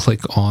mouse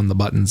click on the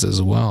buttons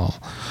as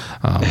well.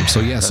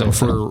 So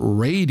for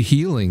raid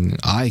healing,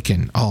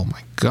 oh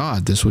my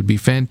God, this would be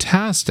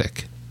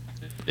fantastic.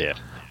 Yeah.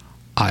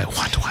 I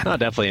want one. No,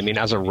 definitely. I mean,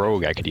 as a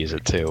rogue, I could use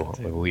it too.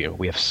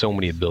 We have so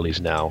many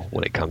abilities now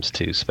when it comes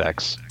to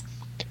specs.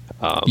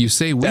 You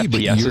say we, but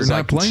you're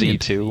not playing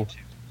it too.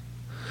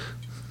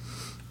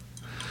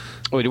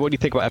 Wait, what do you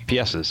think about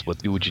FPSs?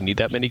 Would you need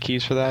that many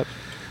keys for that?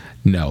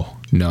 No,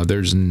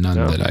 there's none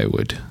that I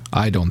would.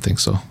 I don't think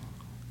so.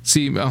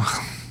 See,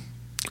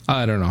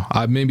 I don't know.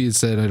 Maybe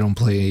it's that I don't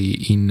play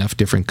enough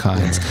different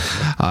kinds.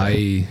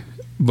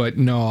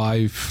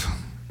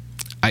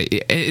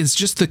 It's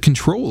just the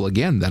control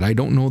again that I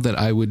don't know that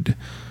I would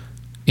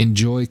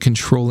enjoy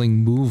controlling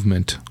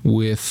movement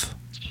with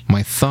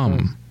my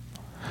thumb.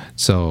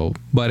 So,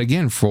 but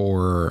again,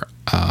 for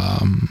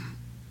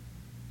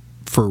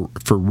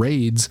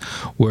raids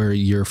where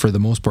you're for the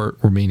most part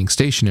remaining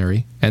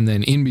stationary, and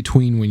then in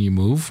between when you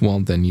move, well,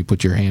 then you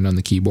put your hand on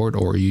the keyboard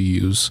or you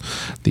use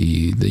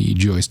the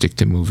joystick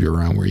to move you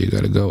around where you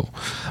got to go.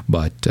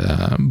 But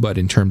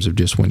in terms of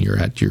just when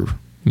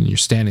you're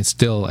standing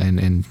still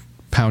and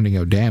pounding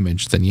out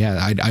damage, then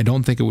yeah, I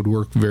don't think it would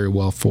work very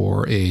well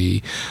for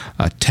a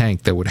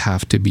tank that would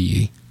have to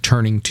be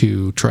turning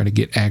to try to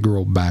get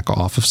aggro back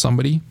off of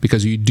somebody,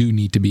 because you do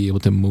need to be able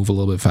to move a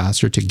little bit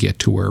faster to get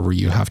to wherever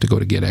you have to go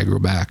to get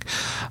aggro back.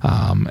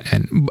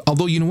 And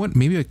although, you know what,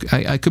 maybe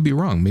I could be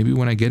wrong. Maybe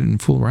when I get it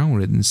and fool around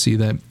with it and see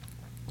that,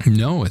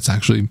 no, it's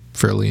actually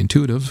fairly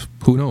intuitive.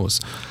 Who knows?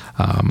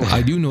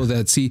 I do know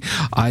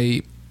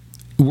that,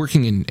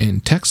 working in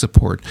tech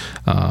support,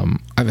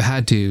 I've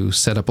had to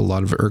set up a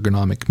lot of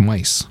ergonomic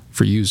mice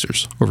for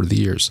users over the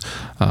years.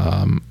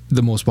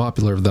 The most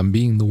popular of them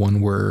being the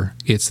one where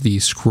it's the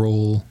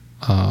scroll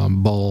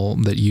ball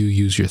that you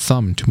use your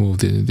thumb to move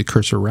the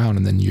cursor around,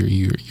 and then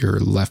your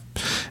left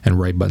and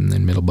right button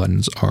and middle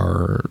buttons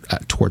are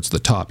towards the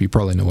top. You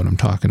probably know what I'm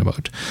talking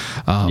about.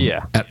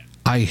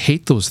 I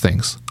hate those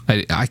things.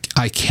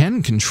 I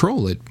can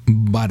control it,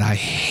 but I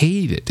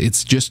hate it.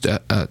 It's just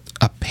a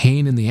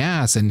pain in the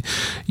ass, and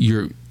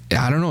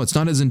I don't know, it's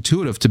not as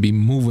intuitive to be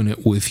moving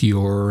it with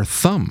your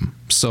thumb.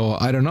 So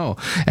I don't know.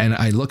 And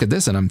I look at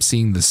this and I'm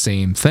seeing the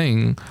same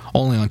thing,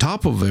 only on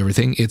top of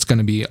everything, it's going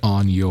to be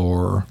on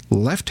your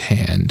left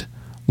hand,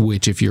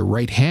 which if you're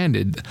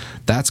right-handed,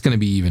 that's going to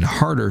be even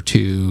harder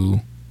to,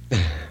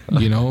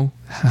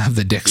 have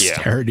the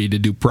dexterity to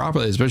do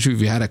properly, especially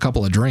if you had a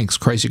couple of drinks.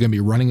 Christ, you're going to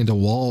be running into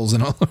walls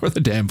and all over the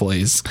damn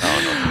place.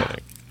 Oh, no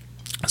kidding.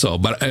 So,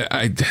 but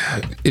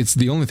it's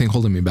the only thing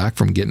holding me back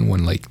from getting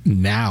one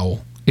now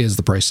is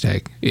the price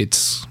tag.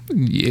 It's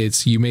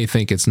you may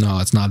think it's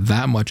not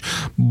that much,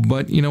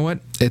 but you know what?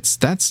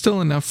 That's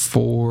still enough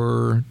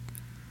for,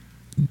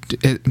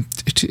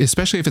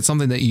 especially if it's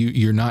something that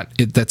you're not,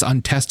 that's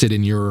untested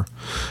in your,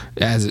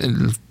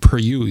 as per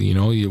you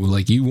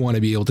want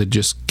to be able to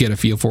just get a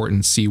feel for it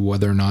and see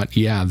whether or not,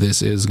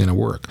 this is going to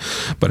work.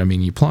 But I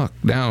mean, you plunk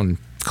down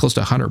close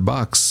to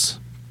 $100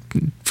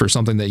 for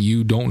something that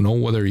you don't know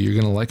whether you're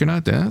going to like or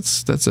not.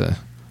 That's a,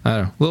 I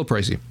don't know, a little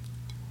pricey.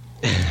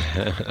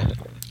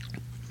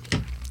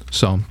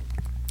 So,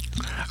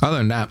 other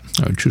than that,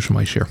 I would choose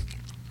my share.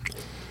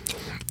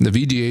 The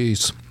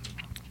VGAs,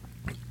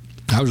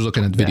 I was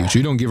looking at the videos.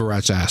 You don't give a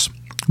rat's ass.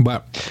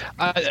 But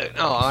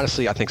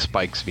honestly, I think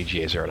Spike's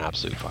VGAs are an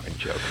absolute fucking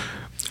joke.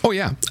 Oh,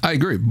 yeah, I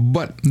agree.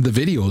 But the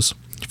videos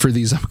for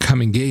these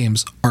upcoming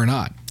games are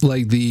not.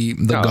 Like the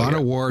God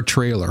of War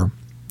trailer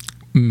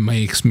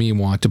makes me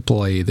want to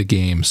play the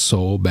game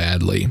so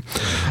badly.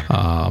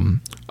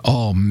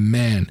 Oh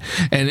man.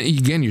 And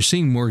again, you're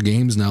seeing more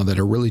games now that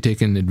are really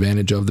taking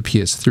advantage of the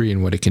PS3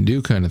 and what it can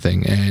do kind of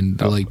thing. And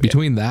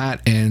between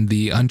that and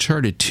the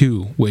Uncharted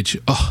 2, which,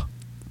 oh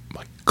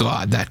my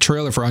God, that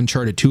trailer for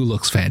Uncharted 2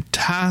 looks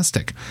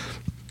fantastic.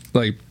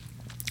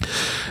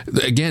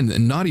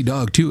 Again, Naughty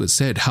Dog too has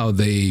said how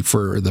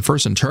for the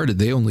first Uncharted,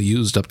 they only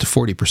used up to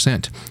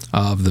 40%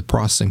 of the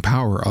processing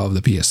power of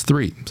the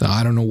PS3. So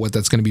I don't know what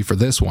that's going to be for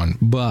this one,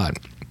 but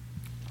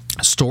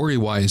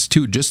story-wise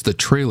too, just the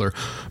trailer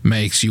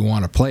makes you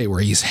want to play,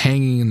 where he's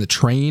hanging in the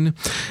train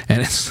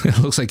and it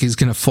looks like he's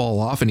going to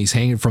fall off and he's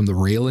hanging from the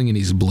railing and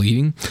he's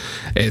bleeding.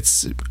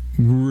 It's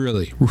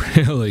really,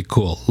 really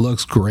cool.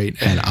 Looks great,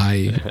 and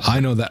I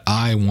know that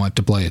I want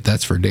to play it.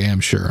 That's for damn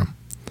sure.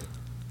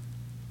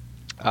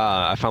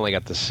 I finally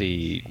got to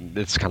see,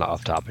 it's kind of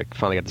off topic,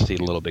 finally got to see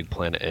Little Big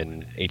Planet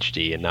in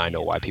HD, and now I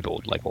know why people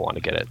would want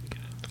to get it.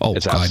 Oh,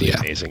 it's God, absolutely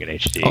amazing in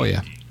HD. Oh,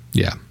 yeah.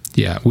 Yeah.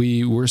 Yeah,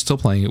 we're still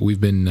playing it.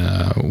 We've been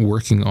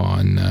working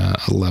on a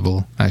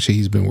level. Actually,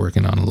 he's been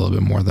working on a little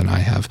bit more than I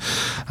have.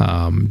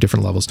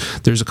 Different levels.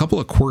 There's a couple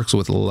of quirks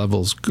with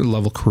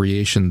level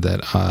creation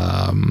that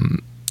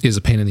is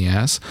a pain in the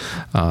ass,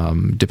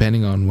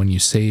 depending on when you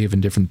save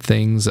and different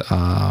things,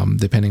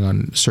 depending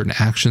on certain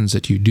actions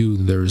that you do.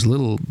 There's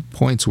little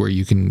points where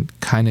you can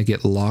kind of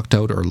get locked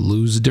out or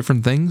lose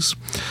different things.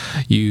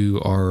 You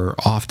are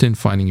often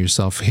finding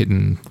yourself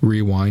hitting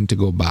rewind to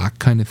go back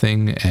kind of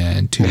thing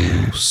and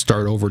to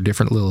start over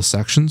different little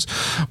sections,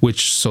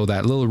 so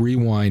that little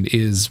rewind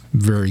is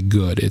very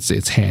good.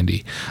 It's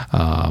handy.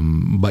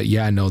 But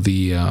yeah, no,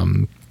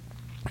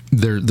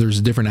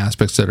 there's different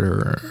aspects that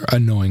are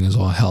annoying as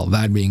all hell.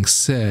 That being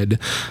said,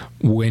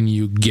 when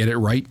you get it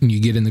right and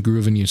you get in the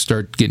groove and you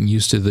start getting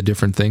used to the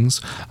different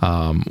things,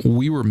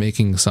 we were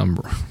making some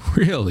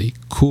really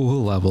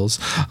cool levels.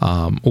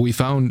 We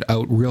found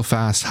out real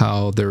fast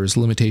how there's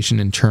limitation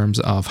in terms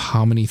of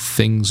how many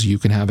things you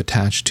can have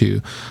attached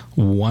to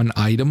one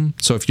item.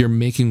 So if you're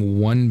making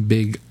one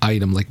big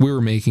item, like we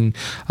were making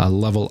a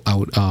level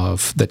out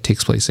of that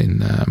takes place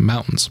in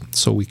mountains.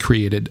 So we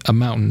created a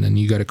mountain, and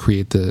you got to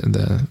create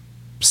the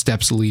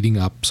steps leading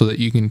up so that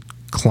you can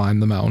climb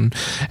the mountain,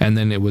 and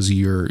then it was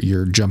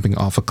you're jumping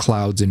off of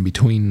clouds in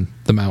between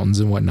the mountains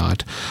and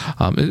whatnot.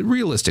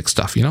 Realistic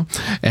stuff,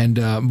 and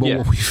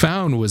what we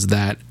found was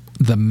that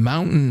the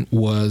mountain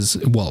was,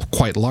 well,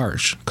 quite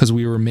large, because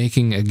we were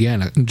making,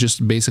 again,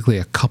 just basically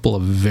a couple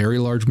of very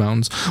large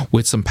mountains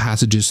with some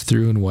passages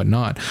through and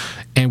whatnot.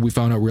 And we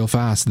found out real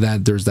fast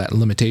that there's that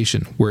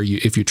limitation where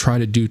if you try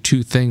to do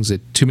too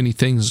many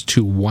things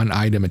to one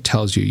item, it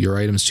tells you your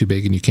item's too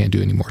big and you can't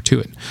do any more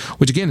to it.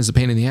 Which, again, is a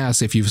pain in the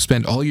ass if you've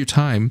spent all your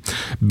time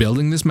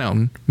building this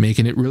mountain,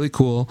 making it really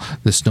cool,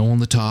 the snow on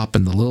the top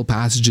and the little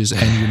passages,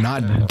 and you're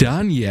not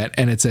done yet,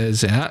 and it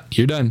says,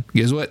 you're done.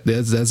 Guess what?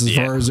 That's as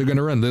far as they're going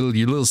to run.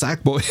 Your little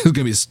sack boy is going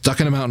to be stuck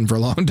in a mountain for a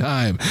long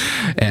time,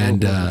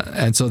 and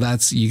so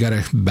you got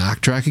to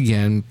backtrack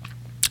again,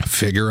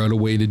 figure out a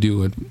way to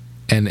do it,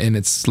 and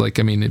it's like,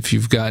 I mean, if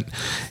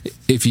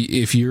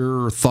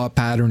your thought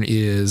pattern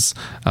is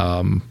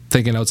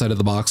thinking outside of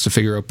the box to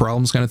figure out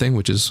problems kind of thing,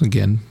 which is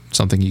again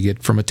something you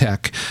get from a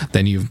tech,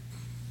 then you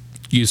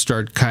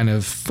start kind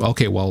of,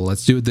 okay, well,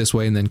 let's do it this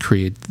way, and then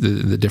create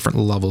the different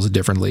levels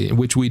differently,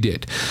 which we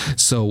did.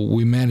 So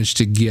we managed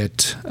to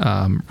get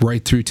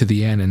right through to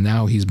the end, and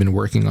now he's been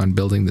working on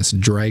building this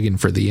dragon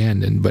for the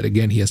end. But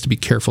again, he has to be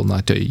careful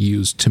not to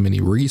use too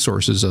many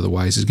resources,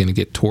 otherwise he's going to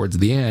get towards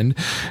the end,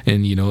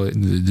 and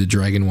the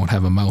dragon won't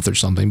have a mouth or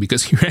something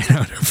because he ran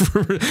out of.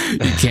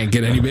 You can't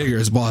get any bigger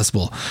as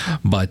possible.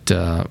 But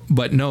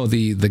no,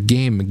 the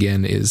game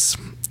again is.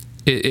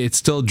 It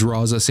still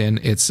draws us in.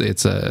 It's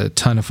a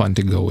ton of fun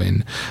to go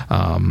in.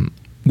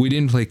 We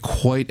didn't play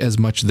quite as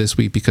much this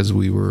week because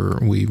we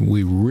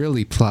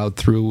really plowed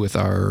through with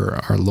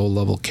our low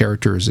level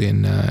characters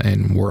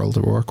in World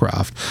of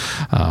Warcraft.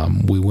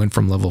 We went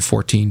from level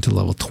 14 to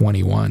level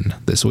 21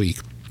 this week.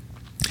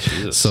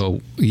 Jesus.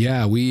 So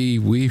yeah,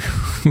 we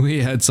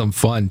had some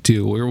fun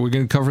too. We're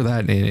going to cover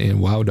that in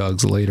WoW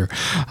Dogs later.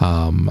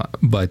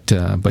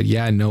 But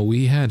yeah, no,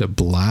 we had a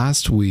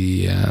blast.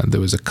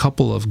 There was a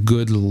couple of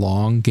good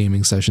long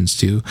gaming sessions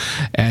too,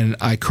 and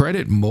I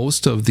credit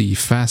most of the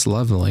fast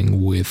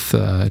leveling with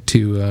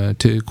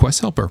to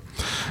Quest Helper,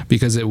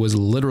 because it was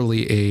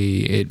literally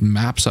it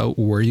maps out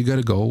where you got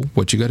to go,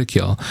 what you got to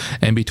kill,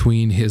 and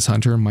between his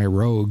hunter and my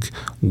rogue,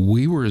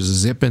 we were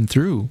zipping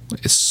through.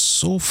 It's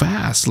so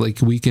fast, like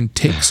we can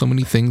take so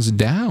many things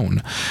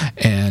down,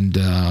 and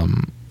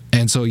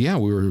so yeah,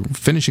 we were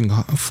finishing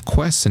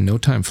quests in no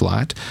time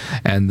flat,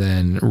 and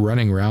then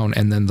running around,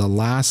 and then the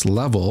last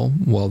level,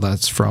 well,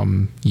 that's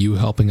from you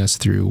helping us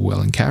through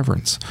Welling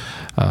Caverns,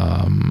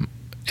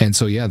 and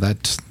so yeah,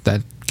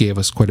 that gave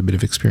us quite a bit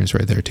of experience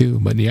right there too.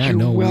 But yeah,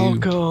 you're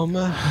welcome.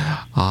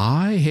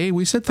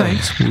 We said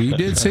thanks. We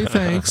did say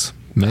thanks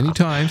many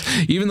times,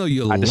 even though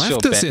you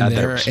left us in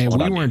there and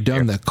we weren't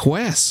done the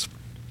quest.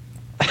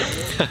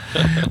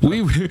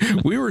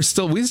 we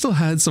still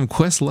had some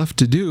quests left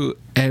to do,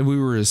 and we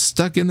were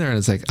stuck in there, and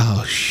it's like,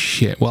 oh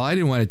shit. Well, I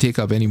didn't want to take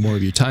up any more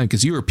of your time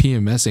because you were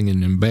PMSing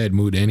and in bad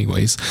mood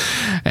anyways,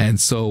 and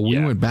so we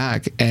went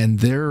back, and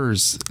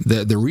there's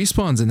the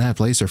respawns in that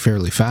place are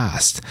fairly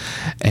fast,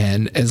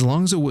 and as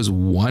long as it was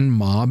one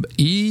mob,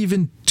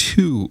 even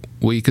two,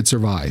 we could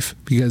survive,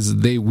 because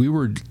we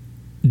were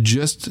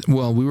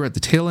at the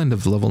tail end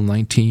of level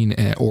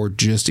 19 or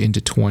just into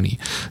 20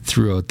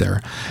 throughout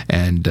there,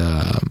 and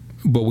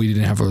but we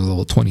didn't have our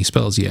level 20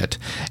 spells yet,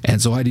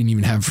 and so I didn't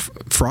even have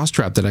Frost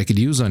Trap that I could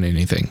use on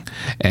anything,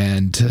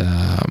 and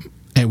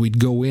we'd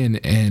go in,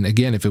 and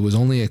again, if it was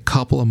only a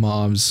couple of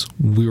mobs,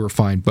 we were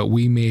fine, but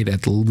we made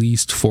at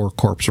least 4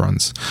 corpse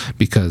runs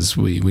because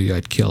we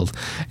got killed,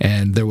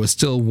 and there was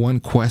still one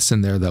quest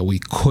in there that we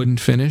couldn't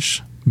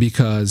finish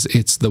because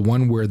it's the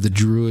one where the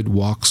druid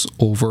walks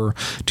over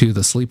to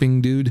the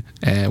sleeping dude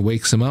and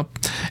wakes him up,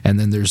 and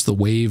then there's the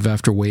wave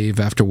after wave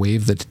after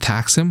wave that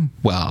attacks him.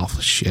 Well,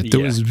 shit,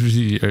 there was,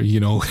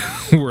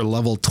 we're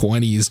level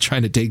 20s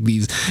trying to take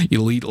these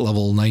elite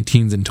level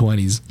 19s and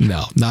 20s.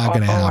 No, not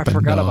going to happen. I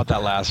forgot about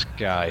that last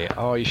guy.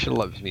 Oh, you should have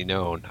let me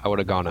know. I would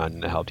have gone on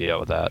and helped you out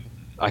with that.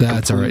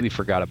 That's completely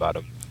forgot about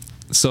him.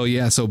 So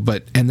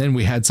and then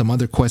we had some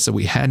other quests that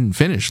we hadn't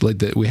finished, like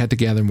that we had to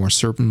gather more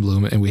serpent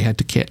bloom, and we had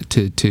to get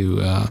to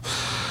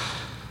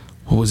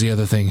what was the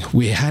other thing?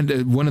 We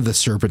had one of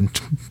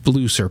the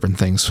blue serpent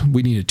things.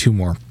 We needed 2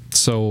 more.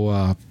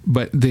 So,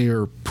 but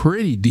they're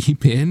pretty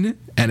deep in,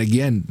 and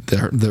again,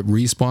 the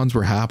respawns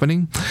were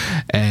happening,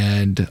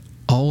 and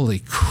holy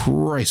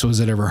Christ, was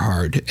it ever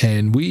hard.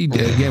 And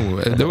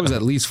there was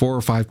at least 4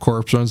 or 5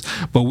 corpse runs,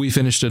 but we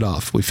finished it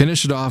off.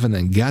 And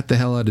then got the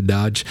hell out of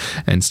Dodge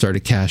and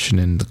started cashing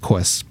in the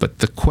quests. But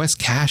the quest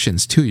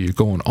cash-ins too, you're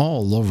going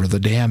all over the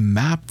damn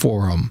map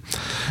for them.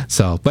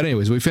 So, but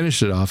anyways, we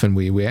finished it off, and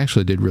we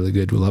actually did really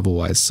good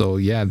level-wise. So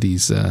yeah,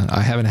 these,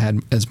 I haven't had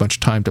as much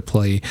time to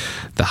play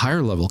the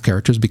higher level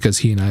characters because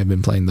he and I have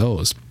been playing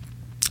those.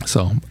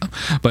 So,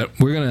 but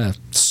we're going to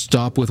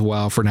stop with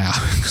WoW for now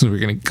because we're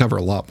going to cover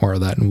a lot more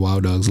of that in WoW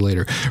Dogs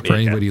later. For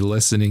anybody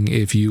listening,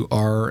 if you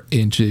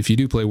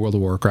do play World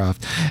of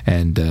Warcraft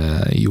and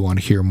you want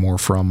to hear more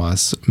from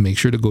us, make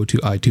sure to go to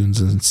iTunes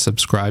and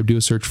subscribe. Do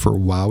a search for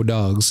WoW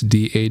Dogs,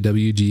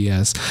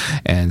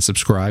 DAWGS, and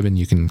subscribe, and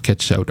you can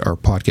catch out our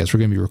podcast. We're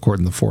going to be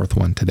recording the 4th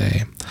one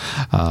today.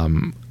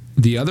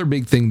 The other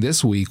big thing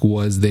this week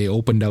was they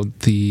opened out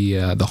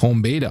the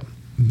home beta.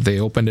 They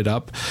opened it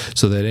up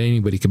so that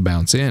anybody could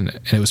bounce in.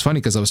 And it was funny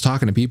because I was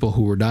talking to people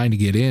who were dying to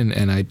get in,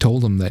 and I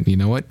told them that, you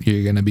know what,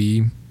 you're going to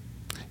be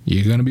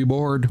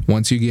bored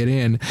once you get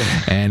in.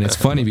 And it's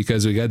funny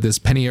because we got this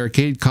Penny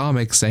Arcade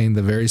comic saying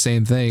the very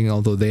same thing,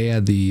 although they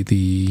had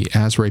the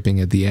ass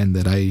raping at the end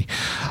that I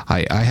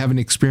haven't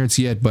experienced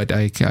yet, but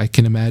I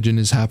can imagine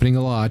is happening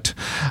a lot.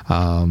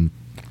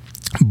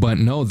 But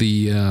no,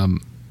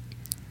 the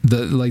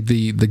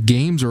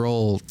games are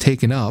all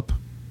taken up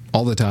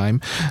all the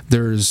time.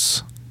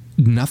 There's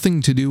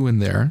nothing to do in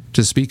there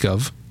to speak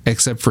of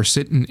except for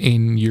sitting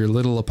in your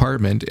little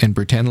apartment and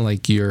pretend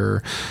like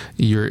you're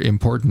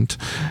important.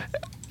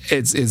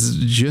 It's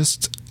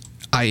just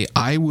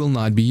I will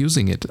not be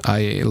using it.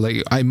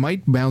 I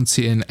might bounce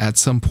in at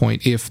some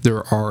point if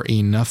there are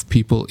enough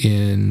people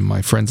in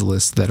my friends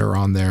list that are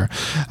on there,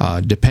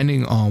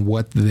 depending on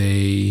what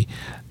they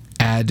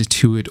add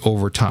to it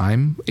over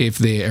time. If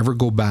they ever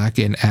go back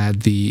and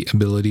add the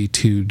ability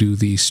to do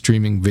the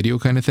streaming video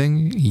kind of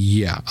thing,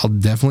 yeah, I'll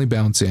definitely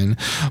bounce in.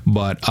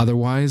 But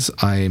otherwise,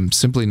 I'm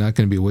simply not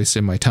going to be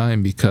wasting my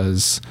time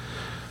because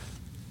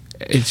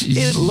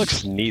it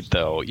looks neat,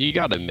 though. You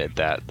got to admit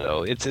that,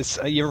 though. It's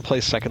you ever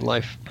play Second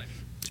Life?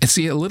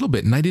 See, a little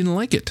bit, and I didn't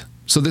like it.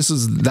 So that's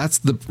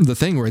the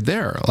thing right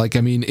there. Like,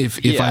 I mean,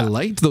 if I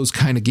liked those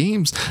kind of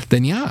games,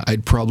 then yeah,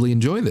 I'd probably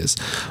enjoy this.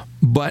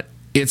 But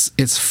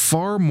it's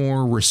far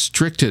more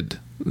restricted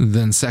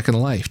than Second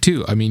Life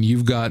too. I mean,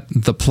 you've got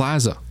the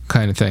plaza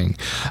kind of thing.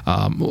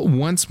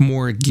 Once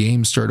more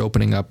games start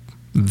opening up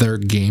their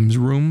games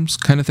rooms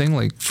kind of thing,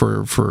 like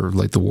for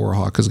like the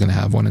Warhawk is going to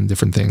have one and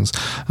different things.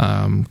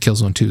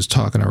 Killzone 2 is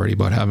talking already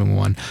about having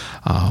one.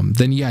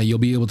 Then yeah, you'll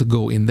be able to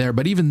go in there.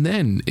 But even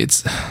then,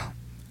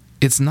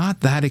 it's not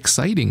that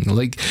exciting.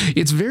 Like,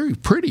 it's very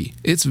pretty.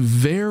 It's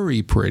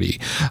very pretty.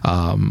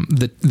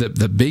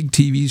 The big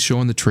TVs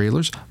showing the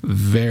trailers,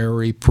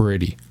 very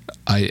pretty.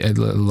 I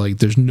like.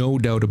 There's no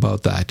doubt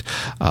about that.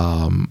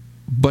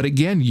 But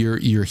again,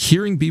 you're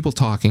hearing people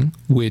talking,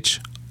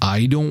 which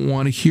I don't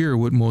want to hear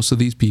what most of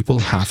these people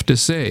have to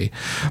say.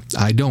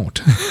 I don't.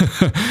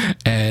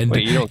 And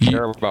wait, you don't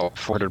care about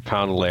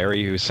 400-pound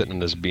Larry who's sitting in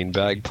this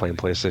beanbag playing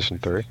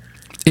PlayStation 3?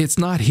 It's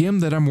not him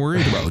that I'm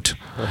worried about.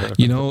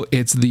 You know,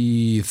 it's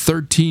the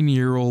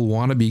 13-year-old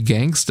wannabe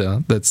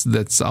gangsta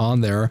that's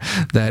on there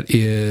that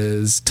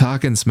is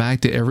talking smack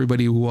to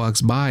everybody who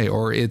walks by.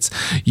 Or it's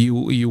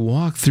you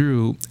walk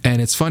through,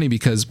 and it's funny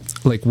because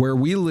like where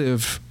we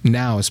live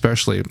now,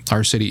 especially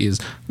our city is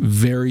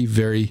very,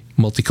 very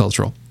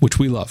multicultural, which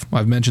we love.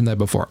 I've mentioned that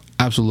before.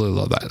 Absolutely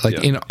love that.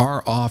 Like in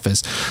our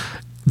office,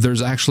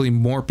 there's actually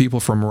more people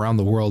from around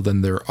the world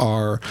than there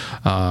are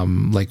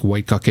like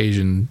white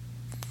Caucasian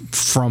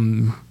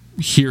from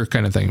here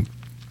kind of thing.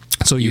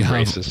 So you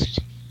have racist.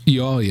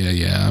 Oh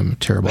yeah, I'm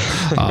terrible.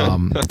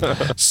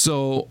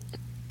 So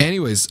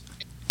anyways,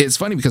 it's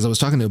funny because I was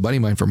talking to a buddy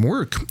of mine from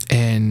work,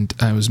 and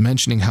I was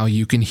mentioning how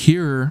you can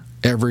hear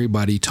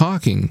everybody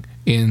talking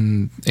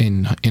in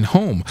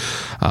home.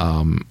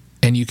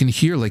 And you can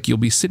hear, like, you'll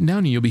be sitting down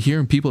and you'll be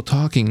hearing people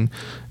talking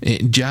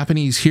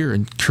Japanese here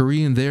and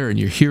Korean there, and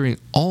you're hearing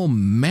all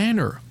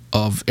manner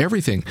of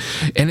everything.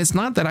 And it's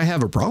not that I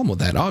have a problem with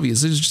that,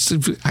 obviously. It's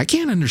just I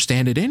can't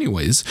understand it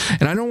anyways,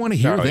 and I don't want to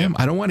hear them.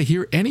 I don't want to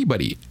hear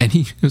anybody. And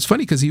it was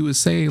funny because he was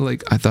saying,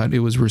 like, I thought it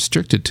was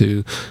restricted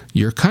to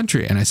your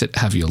country, and I said,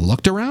 have you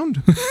looked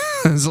around?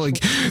 It's like,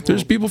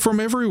 there's people from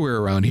everywhere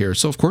around here,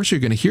 so of course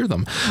you're going to hear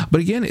them. But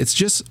again, it's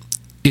just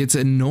it's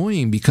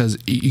annoying because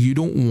you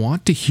don't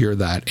want to hear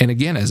that. And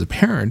again, as a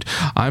parent,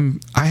 I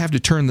have to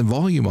turn the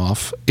volume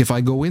off if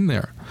I go in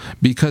there,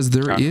 because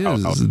there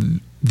is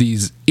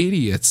these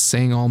idiots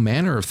saying all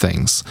manner of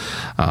things.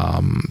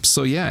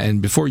 So yeah,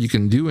 and before you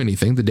can do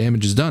anything, the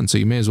damage is done. So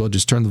you may as well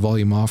just turn the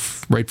volume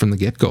off right from the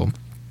get-go.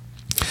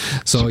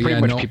 So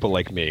pretty much people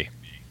like me.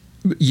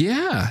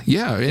 Yeah.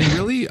 And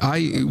really,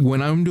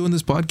 when I'm doing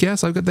this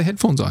podcast, I've got the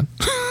headphones on.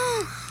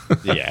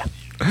 Yeah.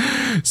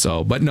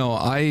 So, but no,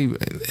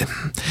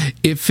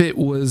 if it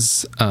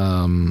was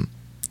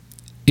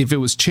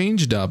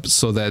changed up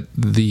so that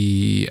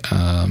the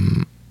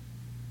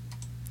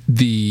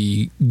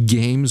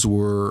games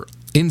were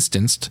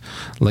instanced,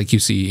 like you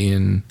see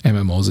in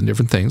MMOs and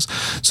different things,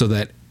 so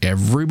that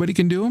everybody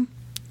can do them,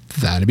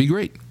 that'd be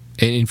great.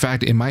 And in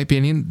fact, in my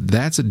opinion,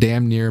 that's a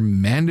damn near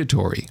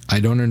mandatory. I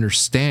don't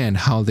understand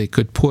how they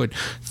could put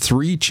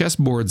 3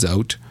 chessboards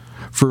out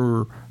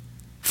for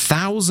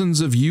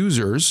thousands of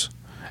users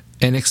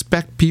and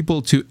expect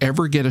people to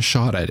ever get a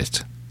shot at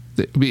it.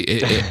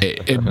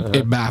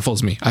 It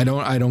baffles me. I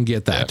don't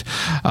get that.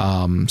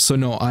 So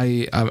no,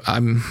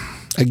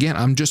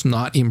 I'm just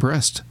not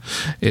impressed.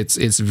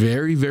 It's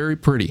very, very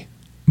pretty,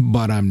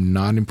 but I'm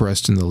not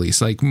impressed in the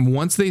least. Like,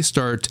 once they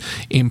start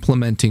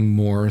implementing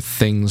more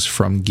things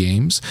from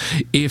games,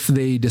 if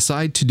they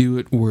decide to do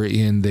it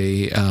wherein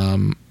they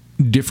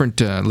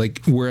different,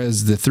 like,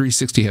 whereas the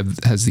 360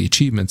 has the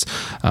achievements,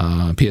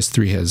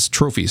 PS3 has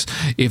trophies.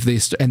 If they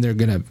and they're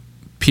gonna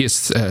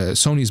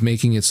Sony's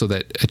making it so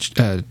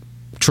that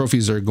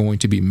trophies are going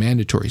to be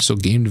mandatory. So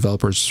game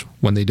developers,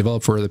 when they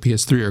develop for the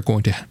PS3, are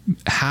going to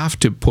have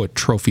to put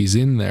trophies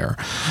in there.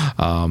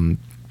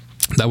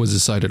 That was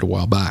decided a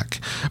while back.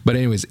 But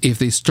anyways, if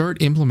they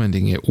start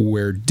implementing it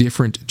where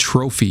different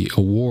trophy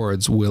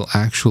awards will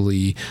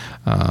actually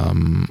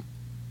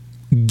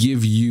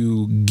give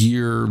you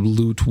gear,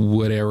 loot,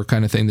 whatever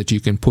kind of thing that you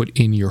can put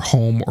in your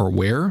home or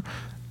wear,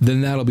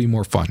 then that'll be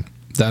more fun.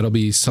 That'll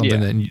be something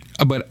that,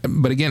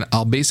 but again,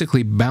 I'll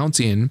basically bounce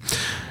in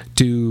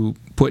to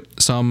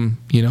put some,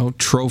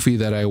 trophy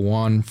that I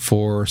won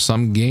for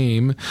some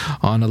game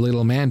on a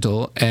little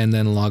mantle, and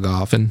then log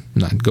off and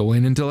not go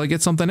in until I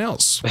get something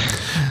else.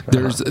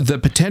 There's the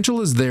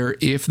potential is there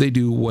if they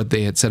do what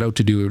they had set out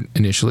to do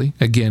initially.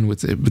 Again,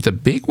 with the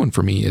big one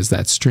for me is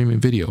that streaming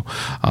video.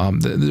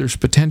 There's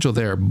potential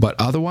there, but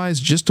otherwise,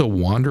 just to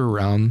wander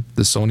around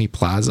the Sony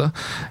Plaza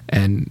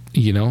and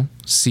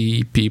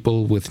see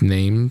people with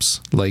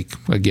names, like,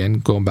 again,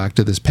 going back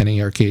to this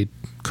Penny Arcade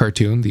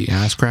cartoon, the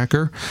Ass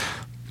Cracker,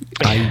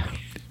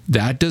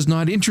 that does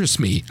not interest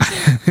me.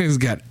 It's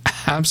got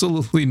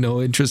absolutely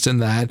no interest in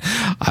that.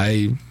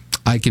 I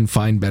can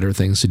find better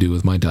things to do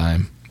with my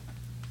time.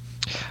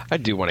 I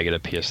do want to get a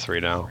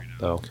PS3 now,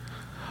 though.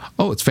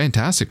 Oh, it's a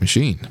fantastic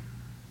machine.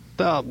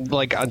 I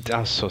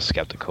was so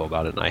skeptical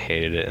about it, and I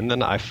hated it. And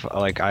then I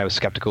was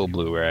skeptical of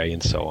Blu-ray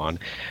and so on.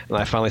 And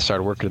I finally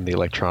started working in the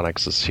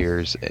electronics of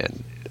Sears,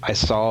 and I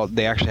saw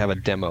they actually have a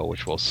demo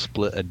which will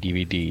split a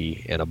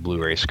DVD and a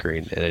Blu-ray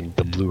screen, and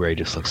the Blu-ray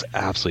just looks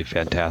absolutely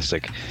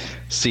fantastic.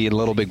 Seeing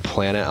Little Big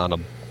Planet on a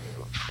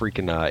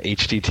freaking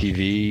HD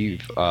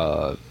TV,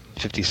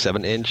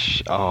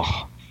 57-inch,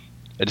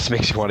 it just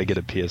makes you want to get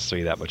a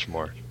PS3 that much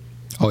more.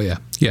 Oh yeah.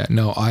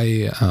 No,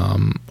 I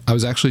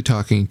was actually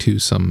talking to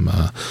some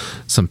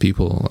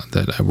people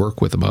that I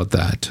work with about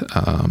that.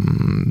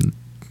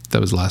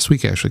 That was last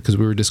week, actually, because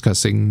we were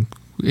discussing,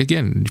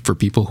 again, for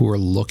people who are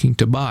looking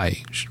to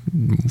buy,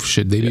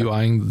 should they be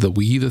buying the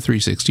Wii, the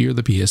 360, or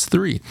the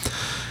PS3?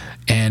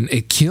 And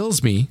it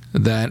kills me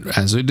that,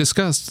 as we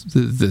discussed,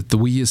 the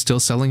Wii is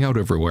still selling out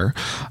everywhere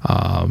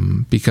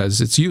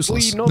because it's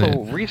useless. Well,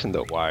 the reason,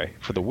 though, why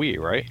for the Wii,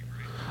 right?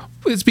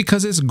 It's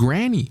because it's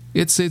granny.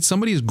 It's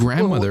somebody's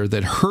grandmother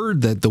that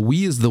heard that the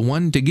Wii is the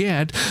one to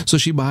get, so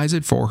she buys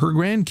it for her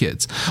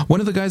grandkids.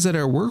 One of the guys that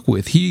I work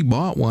with, he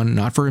bought one,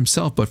 not for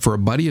himself, but for a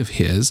buddy of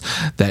his,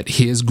 that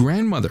his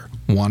grandmother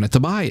wanted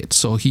to buy it.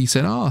 So he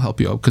said, I'll help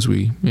you out because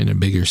we in a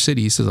bigger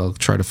city. He says, I'll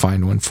try to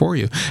find one for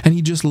you. And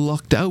he just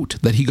lucked out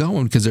that he got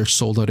one because they're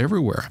sold out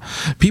everywhere.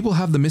 People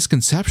have the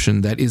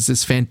misconception that is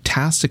this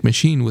fantastic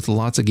machine with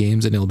lots of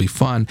games and it'll be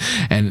fun.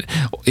 And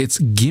it's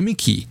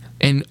gimmicky.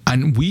 And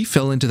we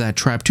fell into that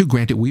trap too.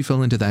 Granted, we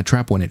fell into that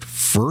trap when it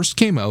first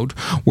came out,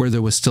 where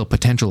there was still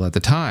potential at the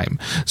time.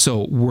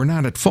 So we're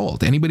not at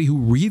fault. Anybody who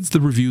reads the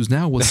reviews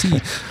now will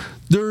see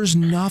there's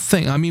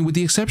nothing. I mean, with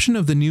the exception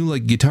of the new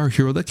Guitar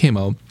Hero that came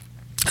out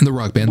and the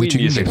Rock Band that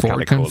you can get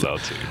for it. Cool though,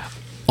 too.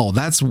 Oh,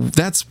 that's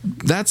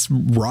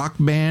Rock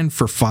Band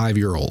for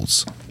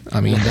 5-year-olds. I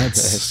mean,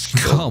 that's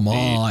come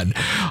on.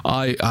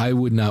 I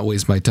would not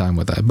waste my time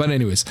with that. But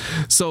anyways,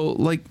 so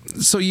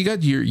you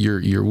got your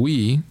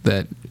Wii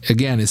that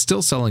again is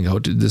still selling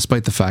out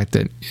despite the fact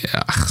that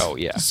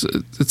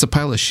it's a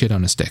pile of shit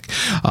on a stick.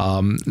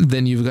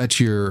 Then you've got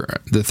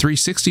the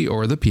 360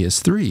 or the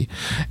PS3,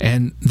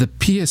 and the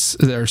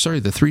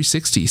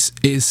 360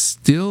 is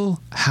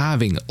still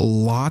having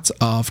lots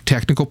of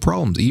technical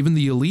problems. Even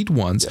the Elite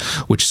ones,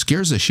 which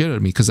scares the shit out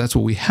of me because that's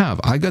what we have.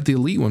 I got the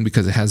Elite one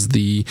because it has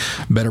the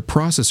better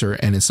processor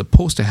and is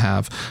supposed to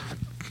have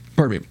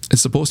pardon me,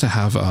 it's supposed to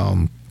have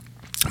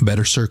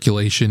better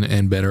circulation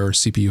and better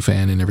CPU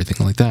fan and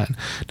everything like that.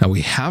 Now,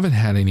 we haven't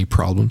had any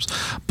problems,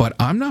 but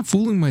I'm not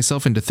fooling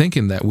myself into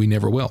thinking that we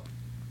never will,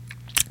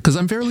 because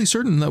I'm fairly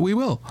certain that we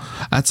will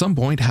at some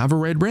point have a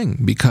red ring,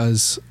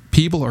 because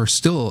people are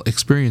still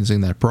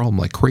experiencing that problem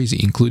like crazy,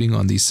 including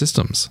on these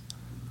systems.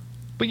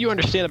 But you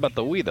understand about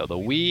the Wii, though. The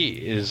Wii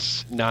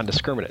is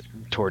non-discriminate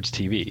towards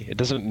TV. It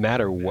doesn't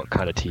matter what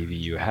kind of TV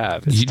you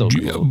have. It's still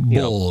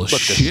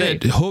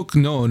bullshit. Hook,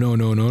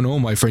 no,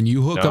 my friend.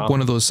 You hook up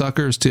one of those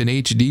suckers to an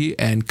HD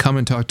and come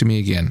and talk to me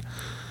again.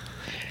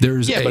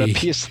 There's but a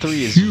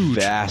PS3 is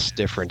vast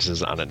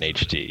differences on an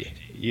HD.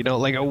 You know,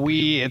 like a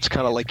Wii, it's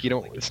kind of like,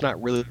 it's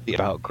not really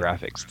about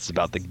graphics. It's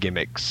about the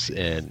gimmicks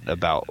and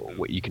about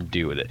what you can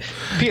do with it.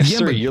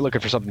 PS3, you're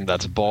looking for something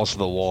that's balls to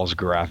the walls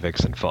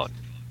graphics and fun.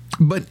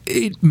 But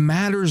it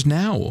matters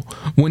now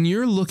when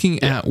you're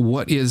looking at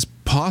what is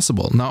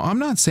possible. Now, I'm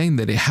not saying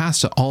that it has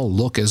to all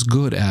look as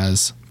good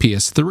as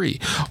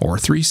PS3 or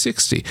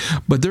 360,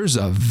 but there's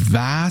a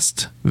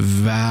vast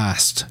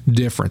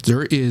difference.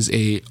 There is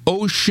a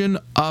ocean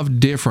of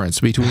difference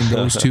between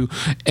those two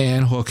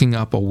and hooking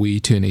up a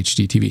Wii to an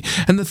HD TV.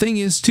 And the thing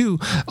is, too,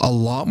 a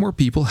lot more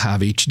people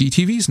have HD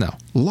TVs now.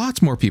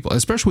 Lots more people,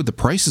 especially with the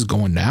prices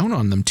going down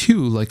on them,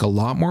 too. Like, a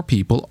lot more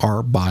people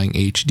are buying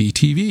HD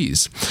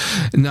TVs.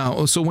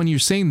 Now, so when you're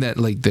saying that,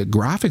 like, the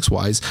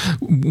graphics-wise,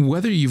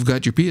 whether you've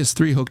got your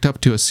PS3 hooked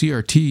up to a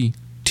CRT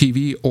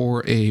TV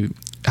or an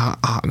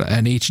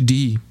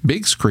HD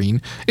big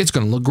screen, it's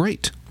going to look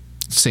great.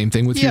 Same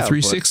thing with your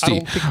 360. I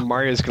don't think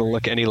Mario's going to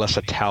look any less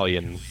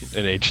Italian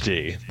in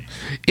HD.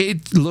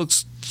 It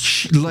looks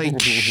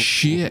like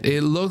shit.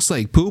 It looks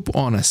like poop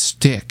on a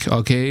stick,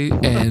 okay?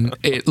 And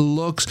it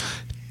looks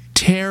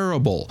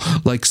terrible.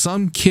 Like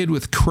some kid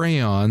with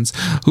crayons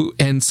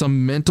and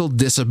some mental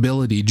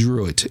disability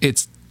drew it.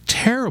 It's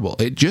terrible.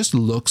 It just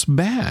looks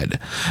bad.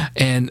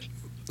 And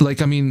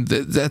like, I mean,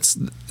 that's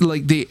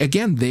like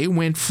they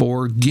went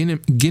for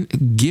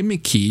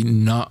gimmicky,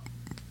 not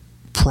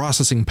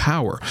processing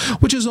power,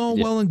 which is all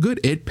well and good.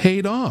 It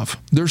paid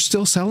off. They're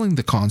still selling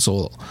the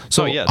console.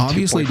 So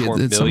obviously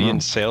 2.4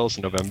 million sales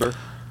in November.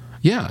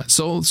 Yeah,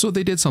 so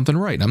they did something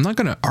right. I'm not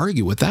going to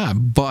argue with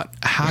that, but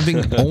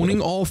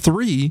owning all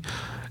three,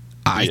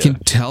 I can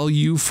tell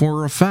you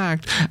for a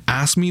fact,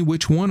 ask me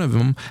which one of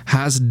them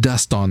has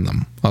dust on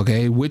them,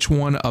 okay? Which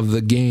one of the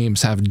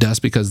games have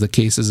dust because the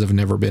cases have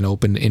never been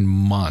opened in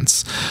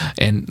months.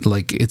 And,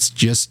 like, it's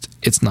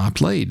not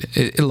played.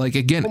 My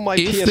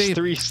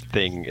PS3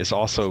 thing is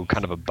also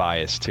kind of a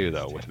bias, too,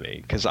 though, with me.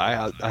 Because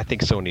I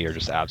think Sony are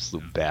just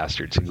absolute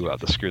bastards who go out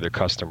to screw their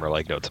customer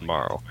like no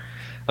tomorrow.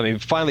 I mean,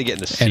 finally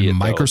getting to see it,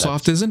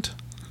 Microsoft isn't?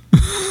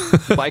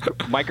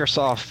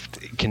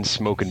 Microsoft can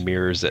smoke and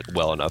mirrors it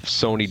well enough.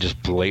 Sony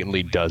just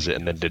blatantly does it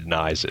and then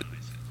denies it.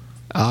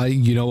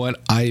 You know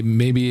what? I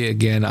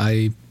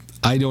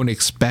don't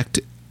expect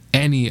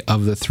any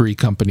of the three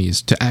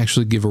companies to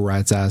actually give a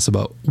rat's ass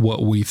about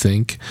what we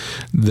think.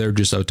 They're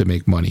just out to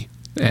make money.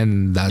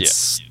 And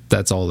that's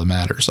all that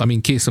matters. I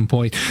mean, case in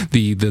point,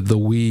 the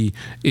Wii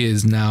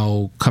is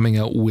now coming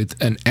out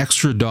with an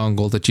extra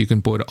dongle that you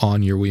can put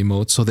on your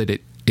Wiimote so that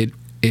it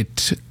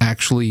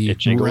actually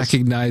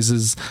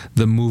recognizes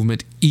the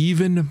movement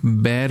even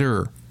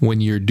better when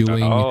you're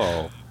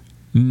doing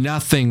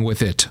nothing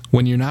with it.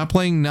 When you're not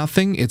playing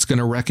nothing, it's going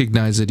to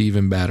recognize it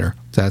even better.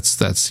 That's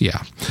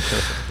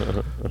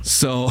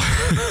So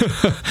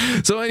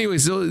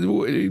anyways,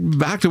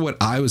 back to what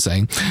I was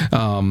saying.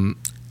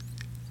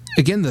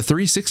 Again, the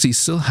 360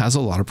 still has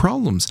a lot of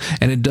problems,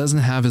 and it doesn't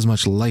have as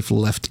much life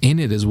left in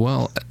it as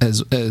well as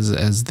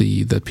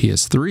the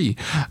PS3.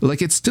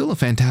 Like, it's still a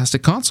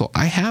fantastic console.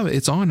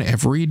 It's on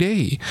every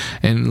day,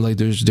 and like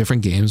there's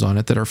different games on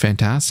it that are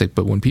fantastic.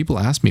 But when people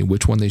ask me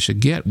which one they should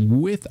get,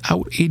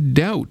 without a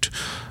doubt,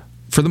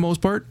 for the most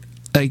part,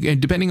 like,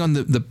 depending on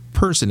the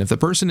person, if the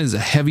person is a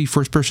heavy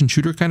first-person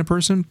shooter kind of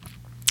person,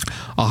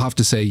 I'll have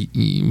to say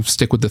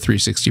stick with the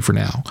 360 for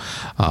now.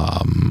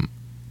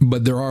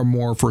 But there are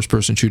more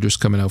first-person shooters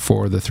coming out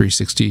for the the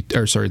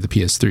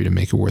PS3 to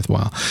make it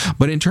worthwhile.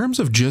 But in terms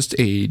of just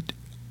a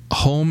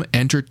home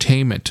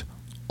entertainment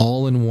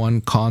all-in-one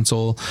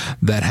console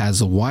that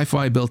has a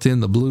Wi-Fi built in,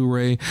 the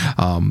Blu-ray,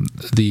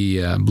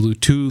 the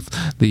Bluetooth,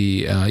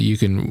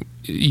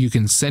 you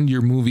can send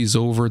your movies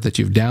over that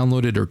you've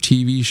downloaded or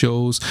TV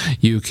shows.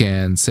 You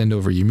can send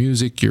over your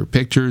music, your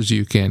pictures.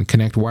 You can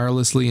connect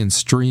wirelessly and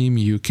stream.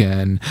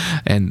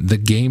 And the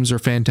games are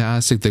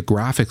fantastic. The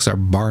graphics are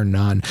bar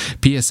none.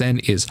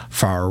 PSN is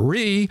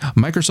free.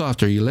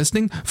 Microsoft, are you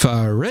listening?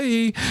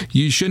 Free.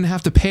 You shouldn't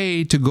have to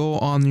pay to go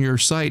on your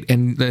site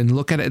and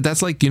look at it.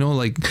 That's like,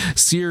 like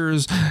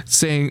Sears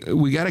saying,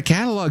 we got a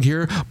catalog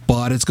here,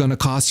 but it's going to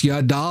cost you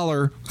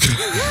 $1.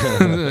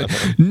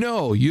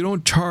 No, you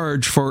don't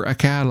charge for a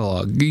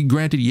catalog.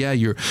 Granted,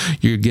 you're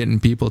getting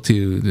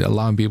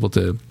allowing people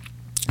to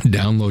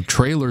download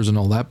trailers and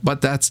all that,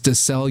 but that's to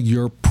sell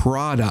your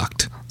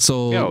product.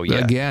 So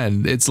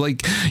again, it's like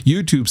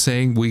YouTube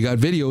saying, we got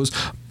videos,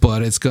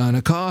 but it's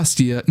gonna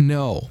cost you.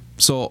 No.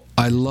 So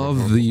I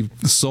love the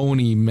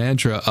Sony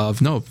mantra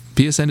of no,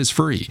 PSN is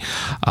free.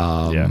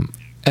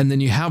 And then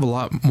you have a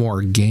lot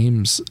more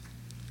games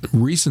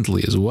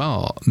recently as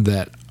well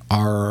that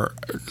are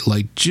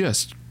like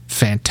just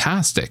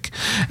fantastic.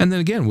 And then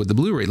again with the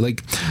Blu-ray,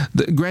 like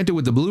granted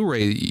with the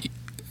Blu-ray,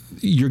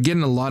 you're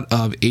getting a lot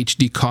of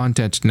HD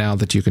content now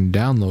that you can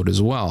download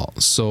as well.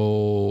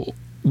 So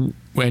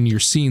when you're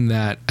seeing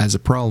that as a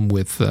problem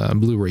with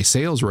Blu-ray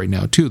sales right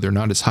now too, they're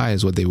not as high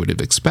as what they would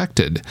have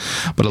expected.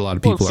 But a lot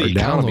of people are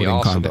downloading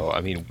content. Though.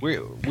 I mean,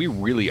 we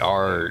really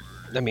are.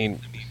 I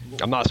mean,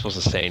 I'm not supposed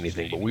to say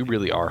anything, but we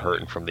really are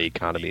hurting from the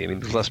economy. I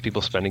mean, there's less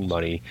people spending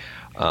money.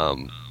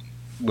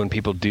 When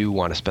people do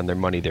want to spend their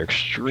money, they're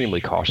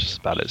extremely cautious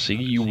about it. So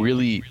you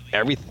really,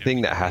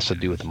 everything that has to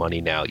do with money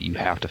now, you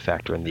have to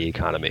factor in the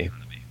economy.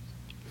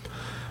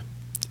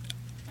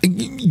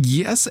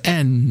 Yes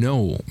and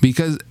no,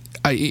 because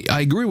I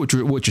agree with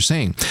what you're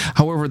saying.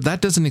 However, that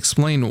doesn't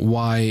explain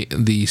why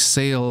the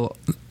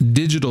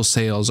digital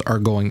sales are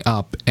going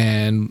up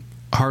and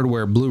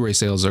hardware Blu-ray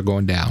sales are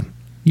going down.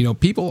 You know,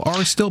 people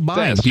are still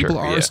buying. People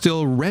are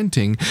still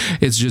renting.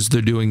 It's just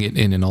they're doing it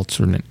in an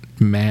alternate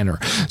manner.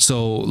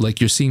 So,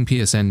 like, you're seeing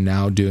PSN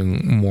now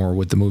doing more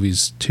with the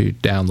movies to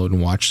download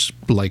and watch,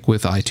 like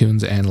with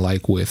iTunes and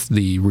like with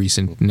the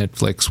recent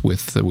Netflix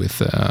with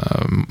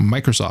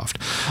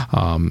Microsoft.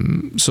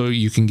 So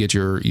you can get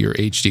your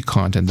HD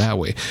content that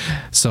way.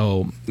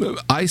 So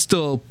I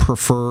still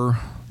prefer,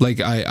 like,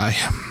 I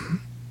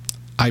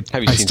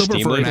still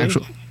prefer an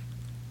actual.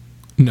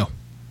 No.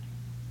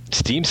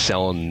 Steam's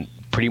selling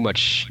pretty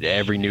much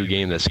every new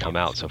game that's come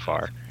out so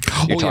far.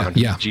 You're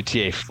talking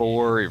GTA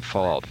 4,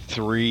 Fallout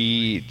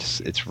 3.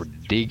 It's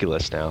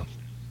ridiculous now.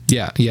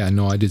 Yeah,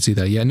 no, I did see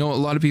that. Yeah, no, a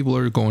lot of people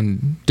are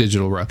going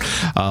digital route,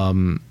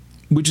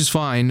 which is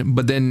fine.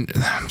 But then,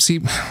 see,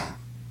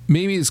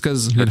 maybe it's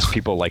because it's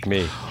people like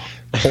me.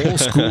 Old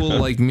school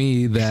like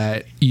me,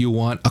 that you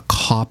want a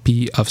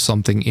copy of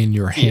something in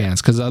your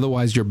hands, because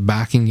otherwise you're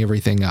backing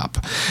everything up,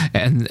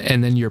 and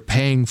then you're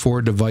paying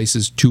for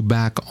devices to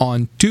back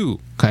onto,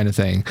 kind of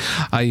thing.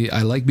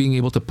 I like being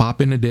able to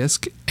pop in a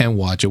disc and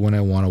watch it when I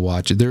want to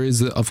watch it. There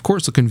is, of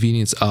course, the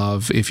convenience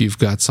of if you've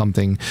got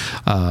something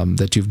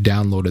that you've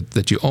downloaded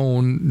that you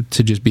own,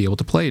 to just be able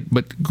to play it.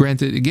 But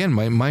granted, again,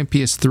 my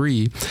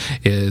PS3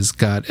 has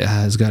got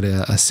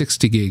a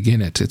 60 gig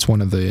in it. It's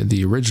one of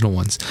the original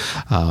ones,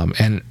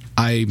 and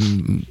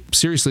I'm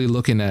seriously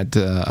looking at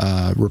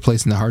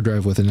replacing the hard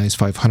drive with a nice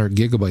 500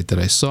 gigabyte that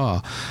I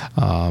saw,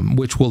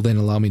 which will then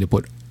allow me to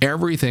put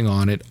everything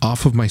on it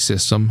off of my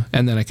system,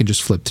 and then I can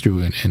just flip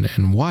through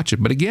and watch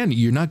it. But again,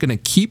 you're not going to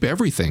keep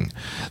everything.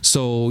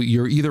 So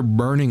you're either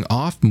burning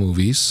off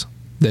movies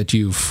that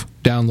you've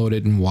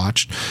downloaded and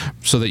watched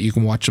so that you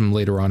can watch them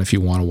later on if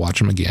you want to watch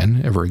them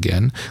ever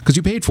again, because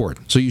you paid for it.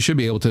 So you should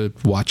be able to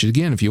watch it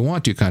again if you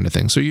want to, kind of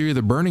thing. So you're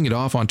either burning it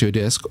off onto a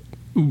disc,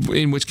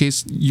 in which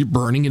case you're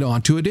burning it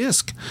onto a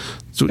disc.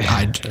 So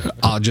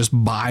I'll just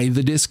buy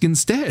the disc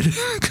instead,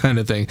 kind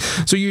of thing.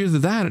 So you're either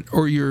that,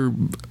 or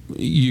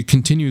you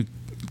continue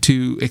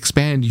to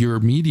expand your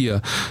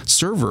media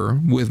server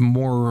with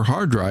more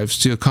hard drives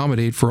to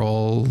accommodate for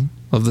all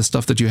of the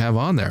stuff that you have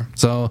on there.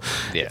 So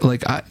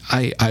like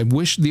I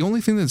wish, the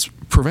only thing that's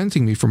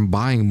preventing me from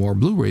buying more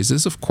Blu-rays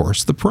is, of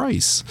course, the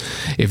price.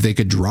 If they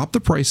could drop the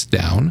price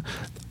down,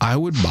 I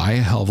would buy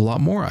a hell of a lot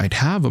more. I'd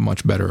have a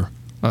much better,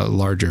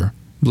 larger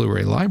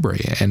Blu-ray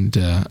library, and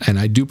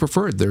I do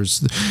prefer it. A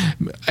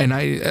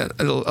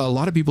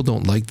lot of people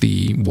don't like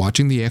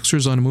watching the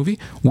extras on a movie.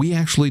 We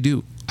actually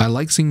do. I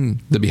like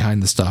seeing the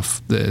behind the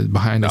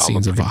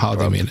scenes of how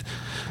they made it.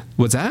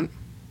 What's that?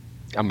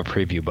 I'm a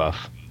preview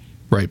buff.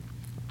 Right.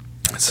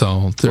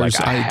 So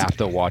I have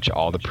to watch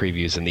all the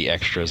previews and the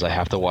extras. I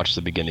have to watch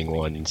the beginning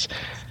ones.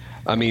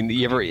 I mean,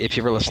 if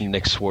you ever listen to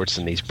Nick Swartz,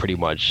 and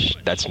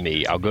that's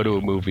me. I'll go to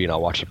a movie and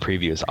I'll watch the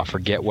previews. I'll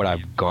forget what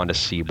I've gone to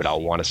see, but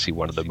I'll want to see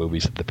one of the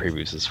movies that the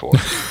previews is for.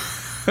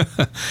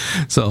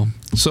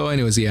 So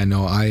anyways,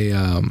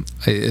 I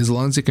as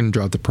long as it can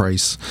drop the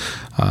price,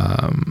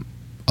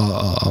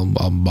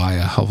 I'll buy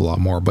a hell of a lot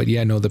more. But the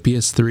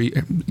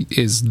PS3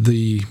 is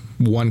the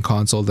one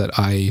console that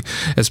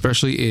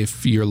especially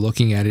if you're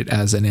looking at it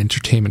as an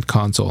entertainment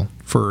console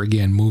for,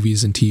 again,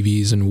 movies and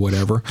TVs and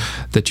whatever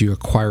that you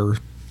acquire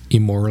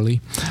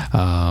immorally,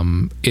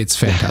 it's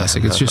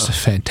fantastic. It's just a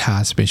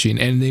fantastic machine,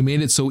 and they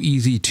made it so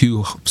easy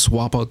to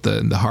swap out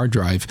the hard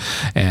drive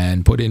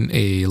and put in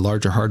a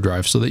larger hard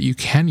drive so that you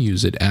can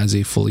use it as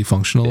a fully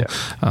functional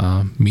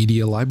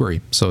media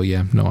library. So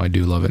I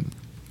do love it.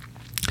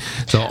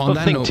 So on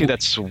that note, too,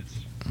 that's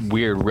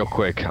weird. Real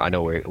quick, I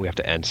know we have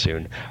to end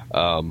soon.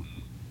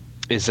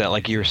 Is that,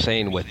 like you were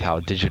saying, with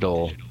how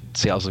digital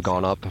sales have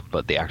gone up,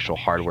 but the actual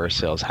hardware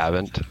sales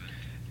haven't?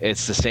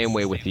 It's the same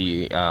way with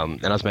the,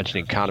 and I was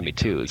mentioning economy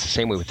too. It's the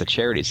same way with the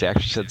charities. They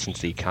actually said since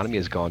the economy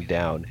has gone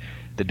down,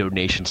 the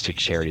donations to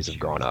charities have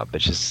gone up.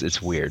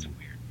 It's weird.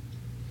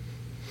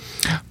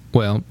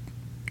 Well,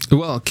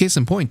 case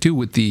in point too,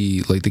 with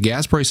the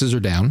gas prices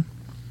are down,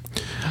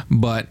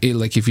 but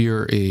if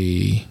you're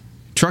a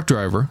truck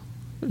driver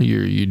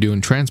you're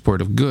doing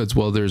transport of goods.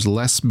 Well, there's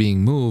less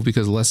being moved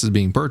because less is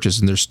being purchased,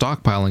 and they're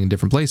stockpiling in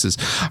different places.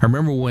 I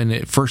remember when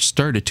it first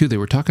started too, they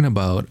were talking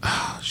about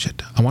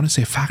I want to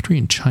say a factory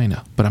in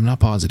China, but I'm not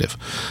positive.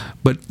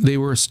 But they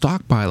were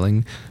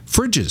stockpiling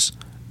fridges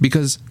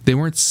because they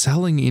weren't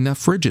selling enough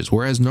fridges,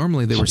 whereas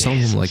normally they were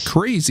selling them like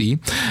crazy,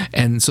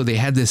 and so they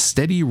had this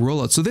steady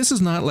rollout. So this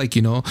is not like,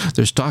 they're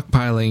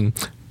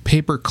stockpiling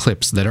paper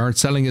clips that aren't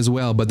selling as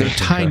well, but they're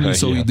tiny,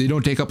 so they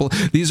don't take up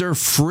these are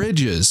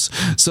fridges.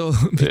 So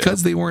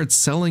because they weren't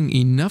selling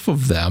enough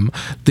of them,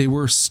 they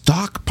were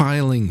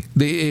stockpiling.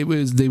 They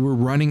were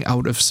running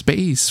out of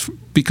space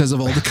because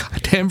of all the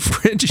goddamn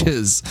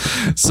fridges.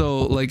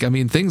 So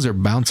things are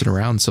bouncing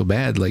around so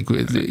bad. Like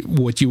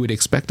what you would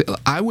expect,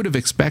 I would have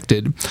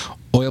expected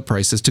oil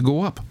prices to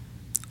go up.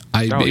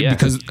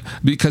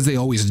 Because they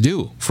always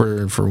do,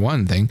 for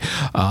one thing.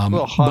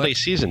 Holiday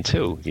season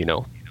too,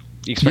 You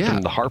expect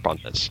them to harp on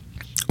this.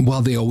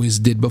 Well, they always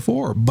did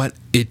before, but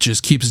it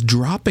just keeps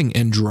dropping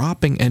and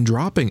dropping and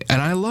dropping.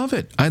 And I love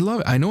it. I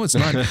know it's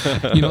not,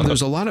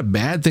 there's a lot of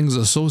bad things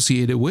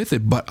associated with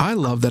it, but I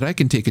love that I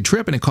can take a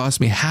trip and it costs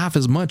me half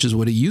as much as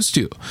what it used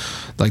to.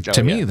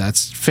 To me,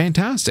 that's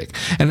fantastic.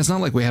 And it's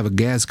not like we have a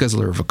gas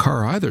guzzler of a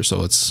car either.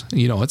 So it's,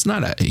 it's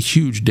not a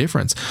huge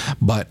difference,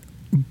 but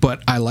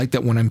I like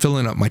that when I'm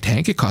filling up my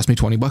tank, it costs me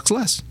 $20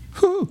 less.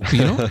 Whew,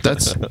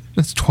 that's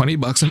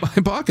 $20 in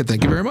my pocket.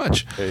 Thank you very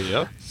much. There you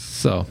go.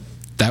 So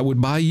that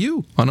would buy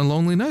you on a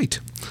lonely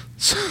night.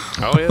 So,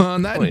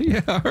 on that,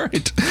 all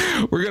right.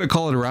 We're going to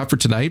call it a wrap for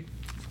tonight.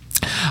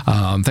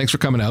 Thanks for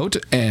coming out,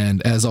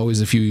 and as always,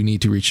 if you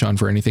need to reach Sean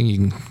for anything, you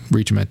can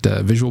reach him at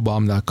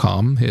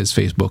visualbomb.com. His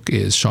Facebook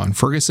is Sean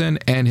Ferguson,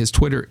 and his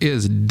Twitter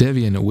is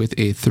Devian with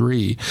a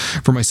 3.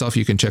 For myself,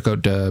 you can check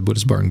out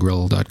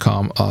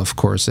buddhistbarandgrill.com. Of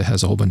course, it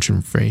has a whole bunch of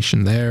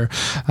information there.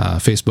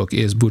 Facebook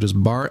is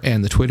Buddhist Bar,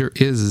 and the Twitter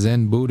is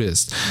Zen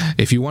Buddhist.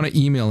 If you want to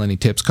email any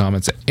tips,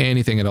 comments,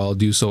 anything at all,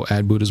 do so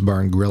at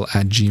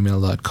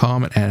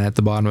buddhistbarandgrill@gmail.com, and at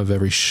the bottom of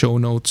every show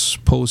notes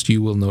post,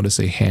 you will notice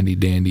a handy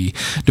dandy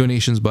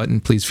donations button.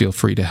 Please feel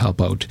free to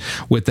help out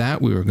with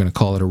that. We were going to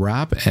call it a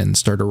wrap and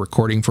start a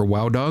recording for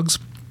WoW Dogs.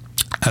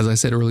 As I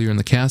said earlier in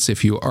the cast,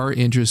 if you are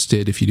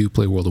interested, if you do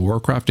play World of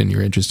Warcraft and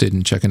you're interested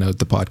in checking out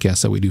the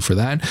podcast that we do for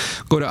that,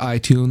 go to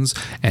iTunes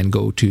and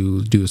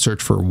do a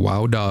search for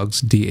WoW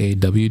Dogs,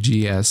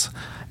 DAWGS,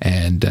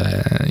 and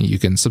you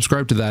can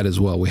subscribe to that as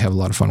well. We have a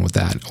lot of fun with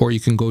that. Or you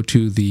can go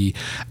to the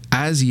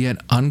as yet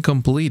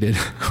uncompleted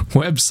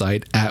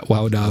website at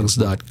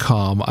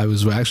wowdogs.com. I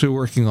was actually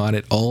working on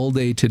it all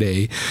day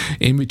today,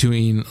 in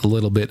between a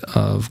little bit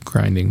of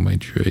grinding my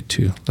druid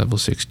to level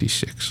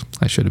 66.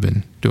 I should have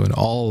been doing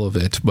all of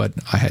it, but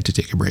I had to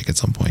take a break at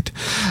some point.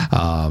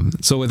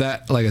 So with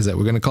that, like I said,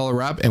 we're going to call it a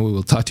wrap, and we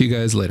will talk to you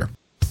guys later.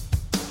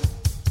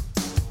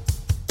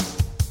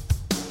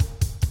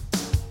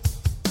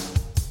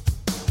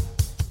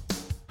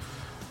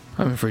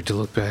 I'm afraid to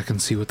look back and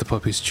see what the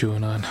puppy's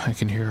chewing on. I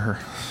can hear her.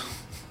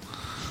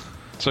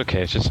 It's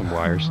okay. It's just some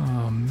wires.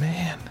 Oh,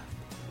 man.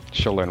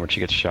 She'll learn when she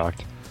gets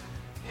shocked.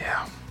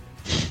 Yeah.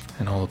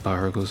 And all the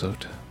power goes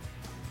out.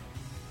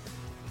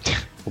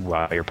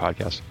 Wow, your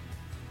podcast.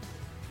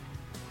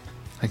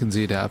 I can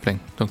see it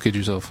happening. Don't kid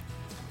yourself.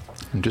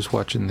 I'm just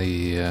watching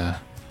the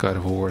God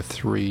of War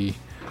 3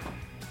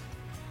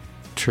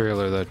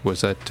 trailer that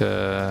was at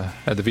the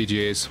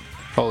VGAs.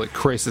 Holy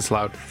Christ, it's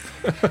loud.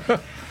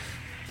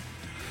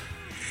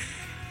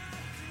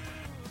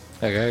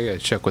 I gotta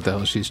check what the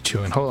hell she's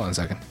chewing. Hold on a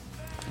second.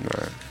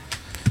 All right.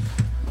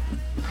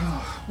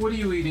 What are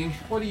you eating?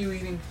 What are you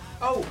eating?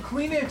 Oh,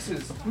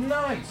 Kleenexes.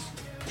 Nice.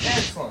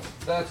 Excellent.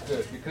 That's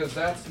good, because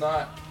that's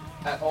not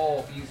at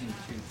all easy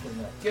to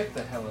clean up. Get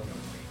the hell out of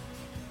me.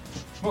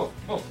 Move,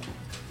 move.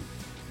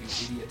 You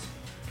idiot.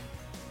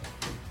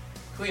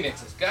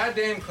 Kleenexes.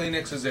 Goddamn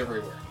Kleenexes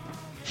everywhere.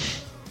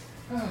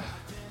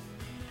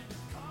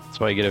 That's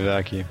why you get a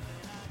vacuum.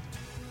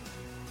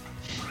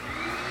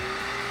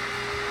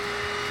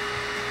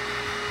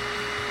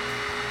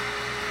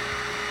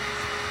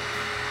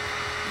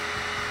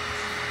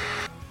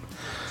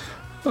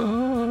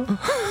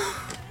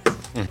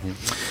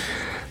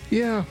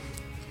 Yeah.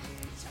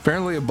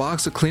 Apparently a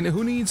box of Kleenex.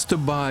 Who needs to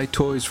buy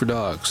toys for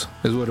dogs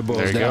is what it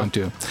boils down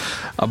to.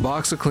 A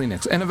box of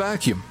Kleenex and a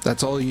vacuum.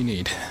 That's all you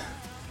need.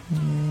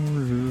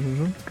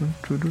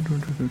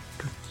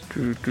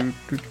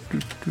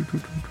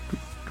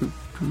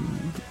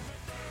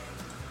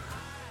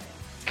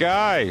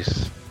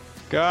 Guys.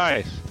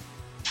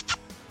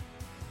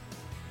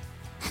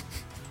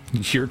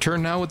 Your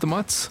turn now with the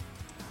mutts.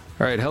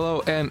 All right,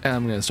 hello, and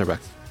I'm going to start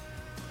back.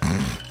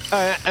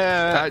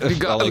 I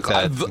like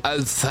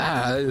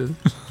that.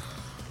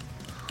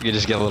 You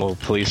just get a little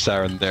police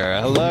siren there.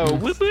 Hello.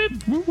 Whoop,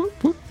 whoop. Whoop,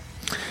 whoop, whoop.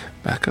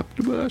 Back up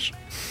the bush.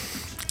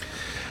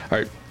 All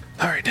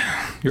right.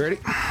 You ready?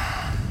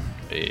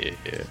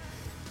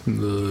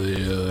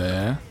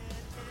 Yeah.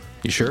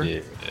 You sure?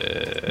 Yeah.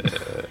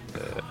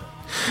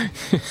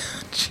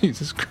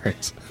 Jesus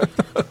Christ.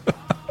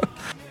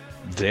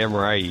 Damn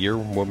right, your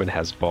woman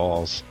has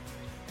balls.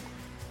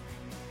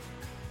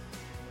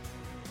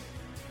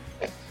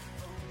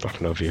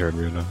 don't know if you heard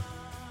me or not.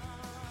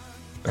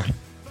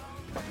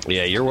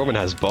 Yeah, your woman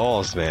has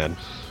balls, man.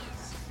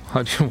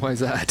 Why is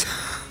that?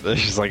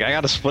 She's like, I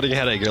got a splitting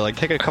headache. You're like,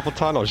 take a couple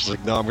Tylenol. She's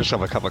like, no, I'm just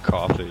have a cup of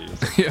coffee.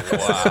 Like, yeah.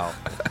 Wow.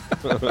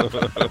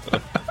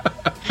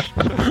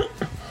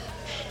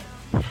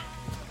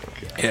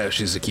 Yeah,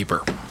 she's a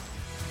keeper.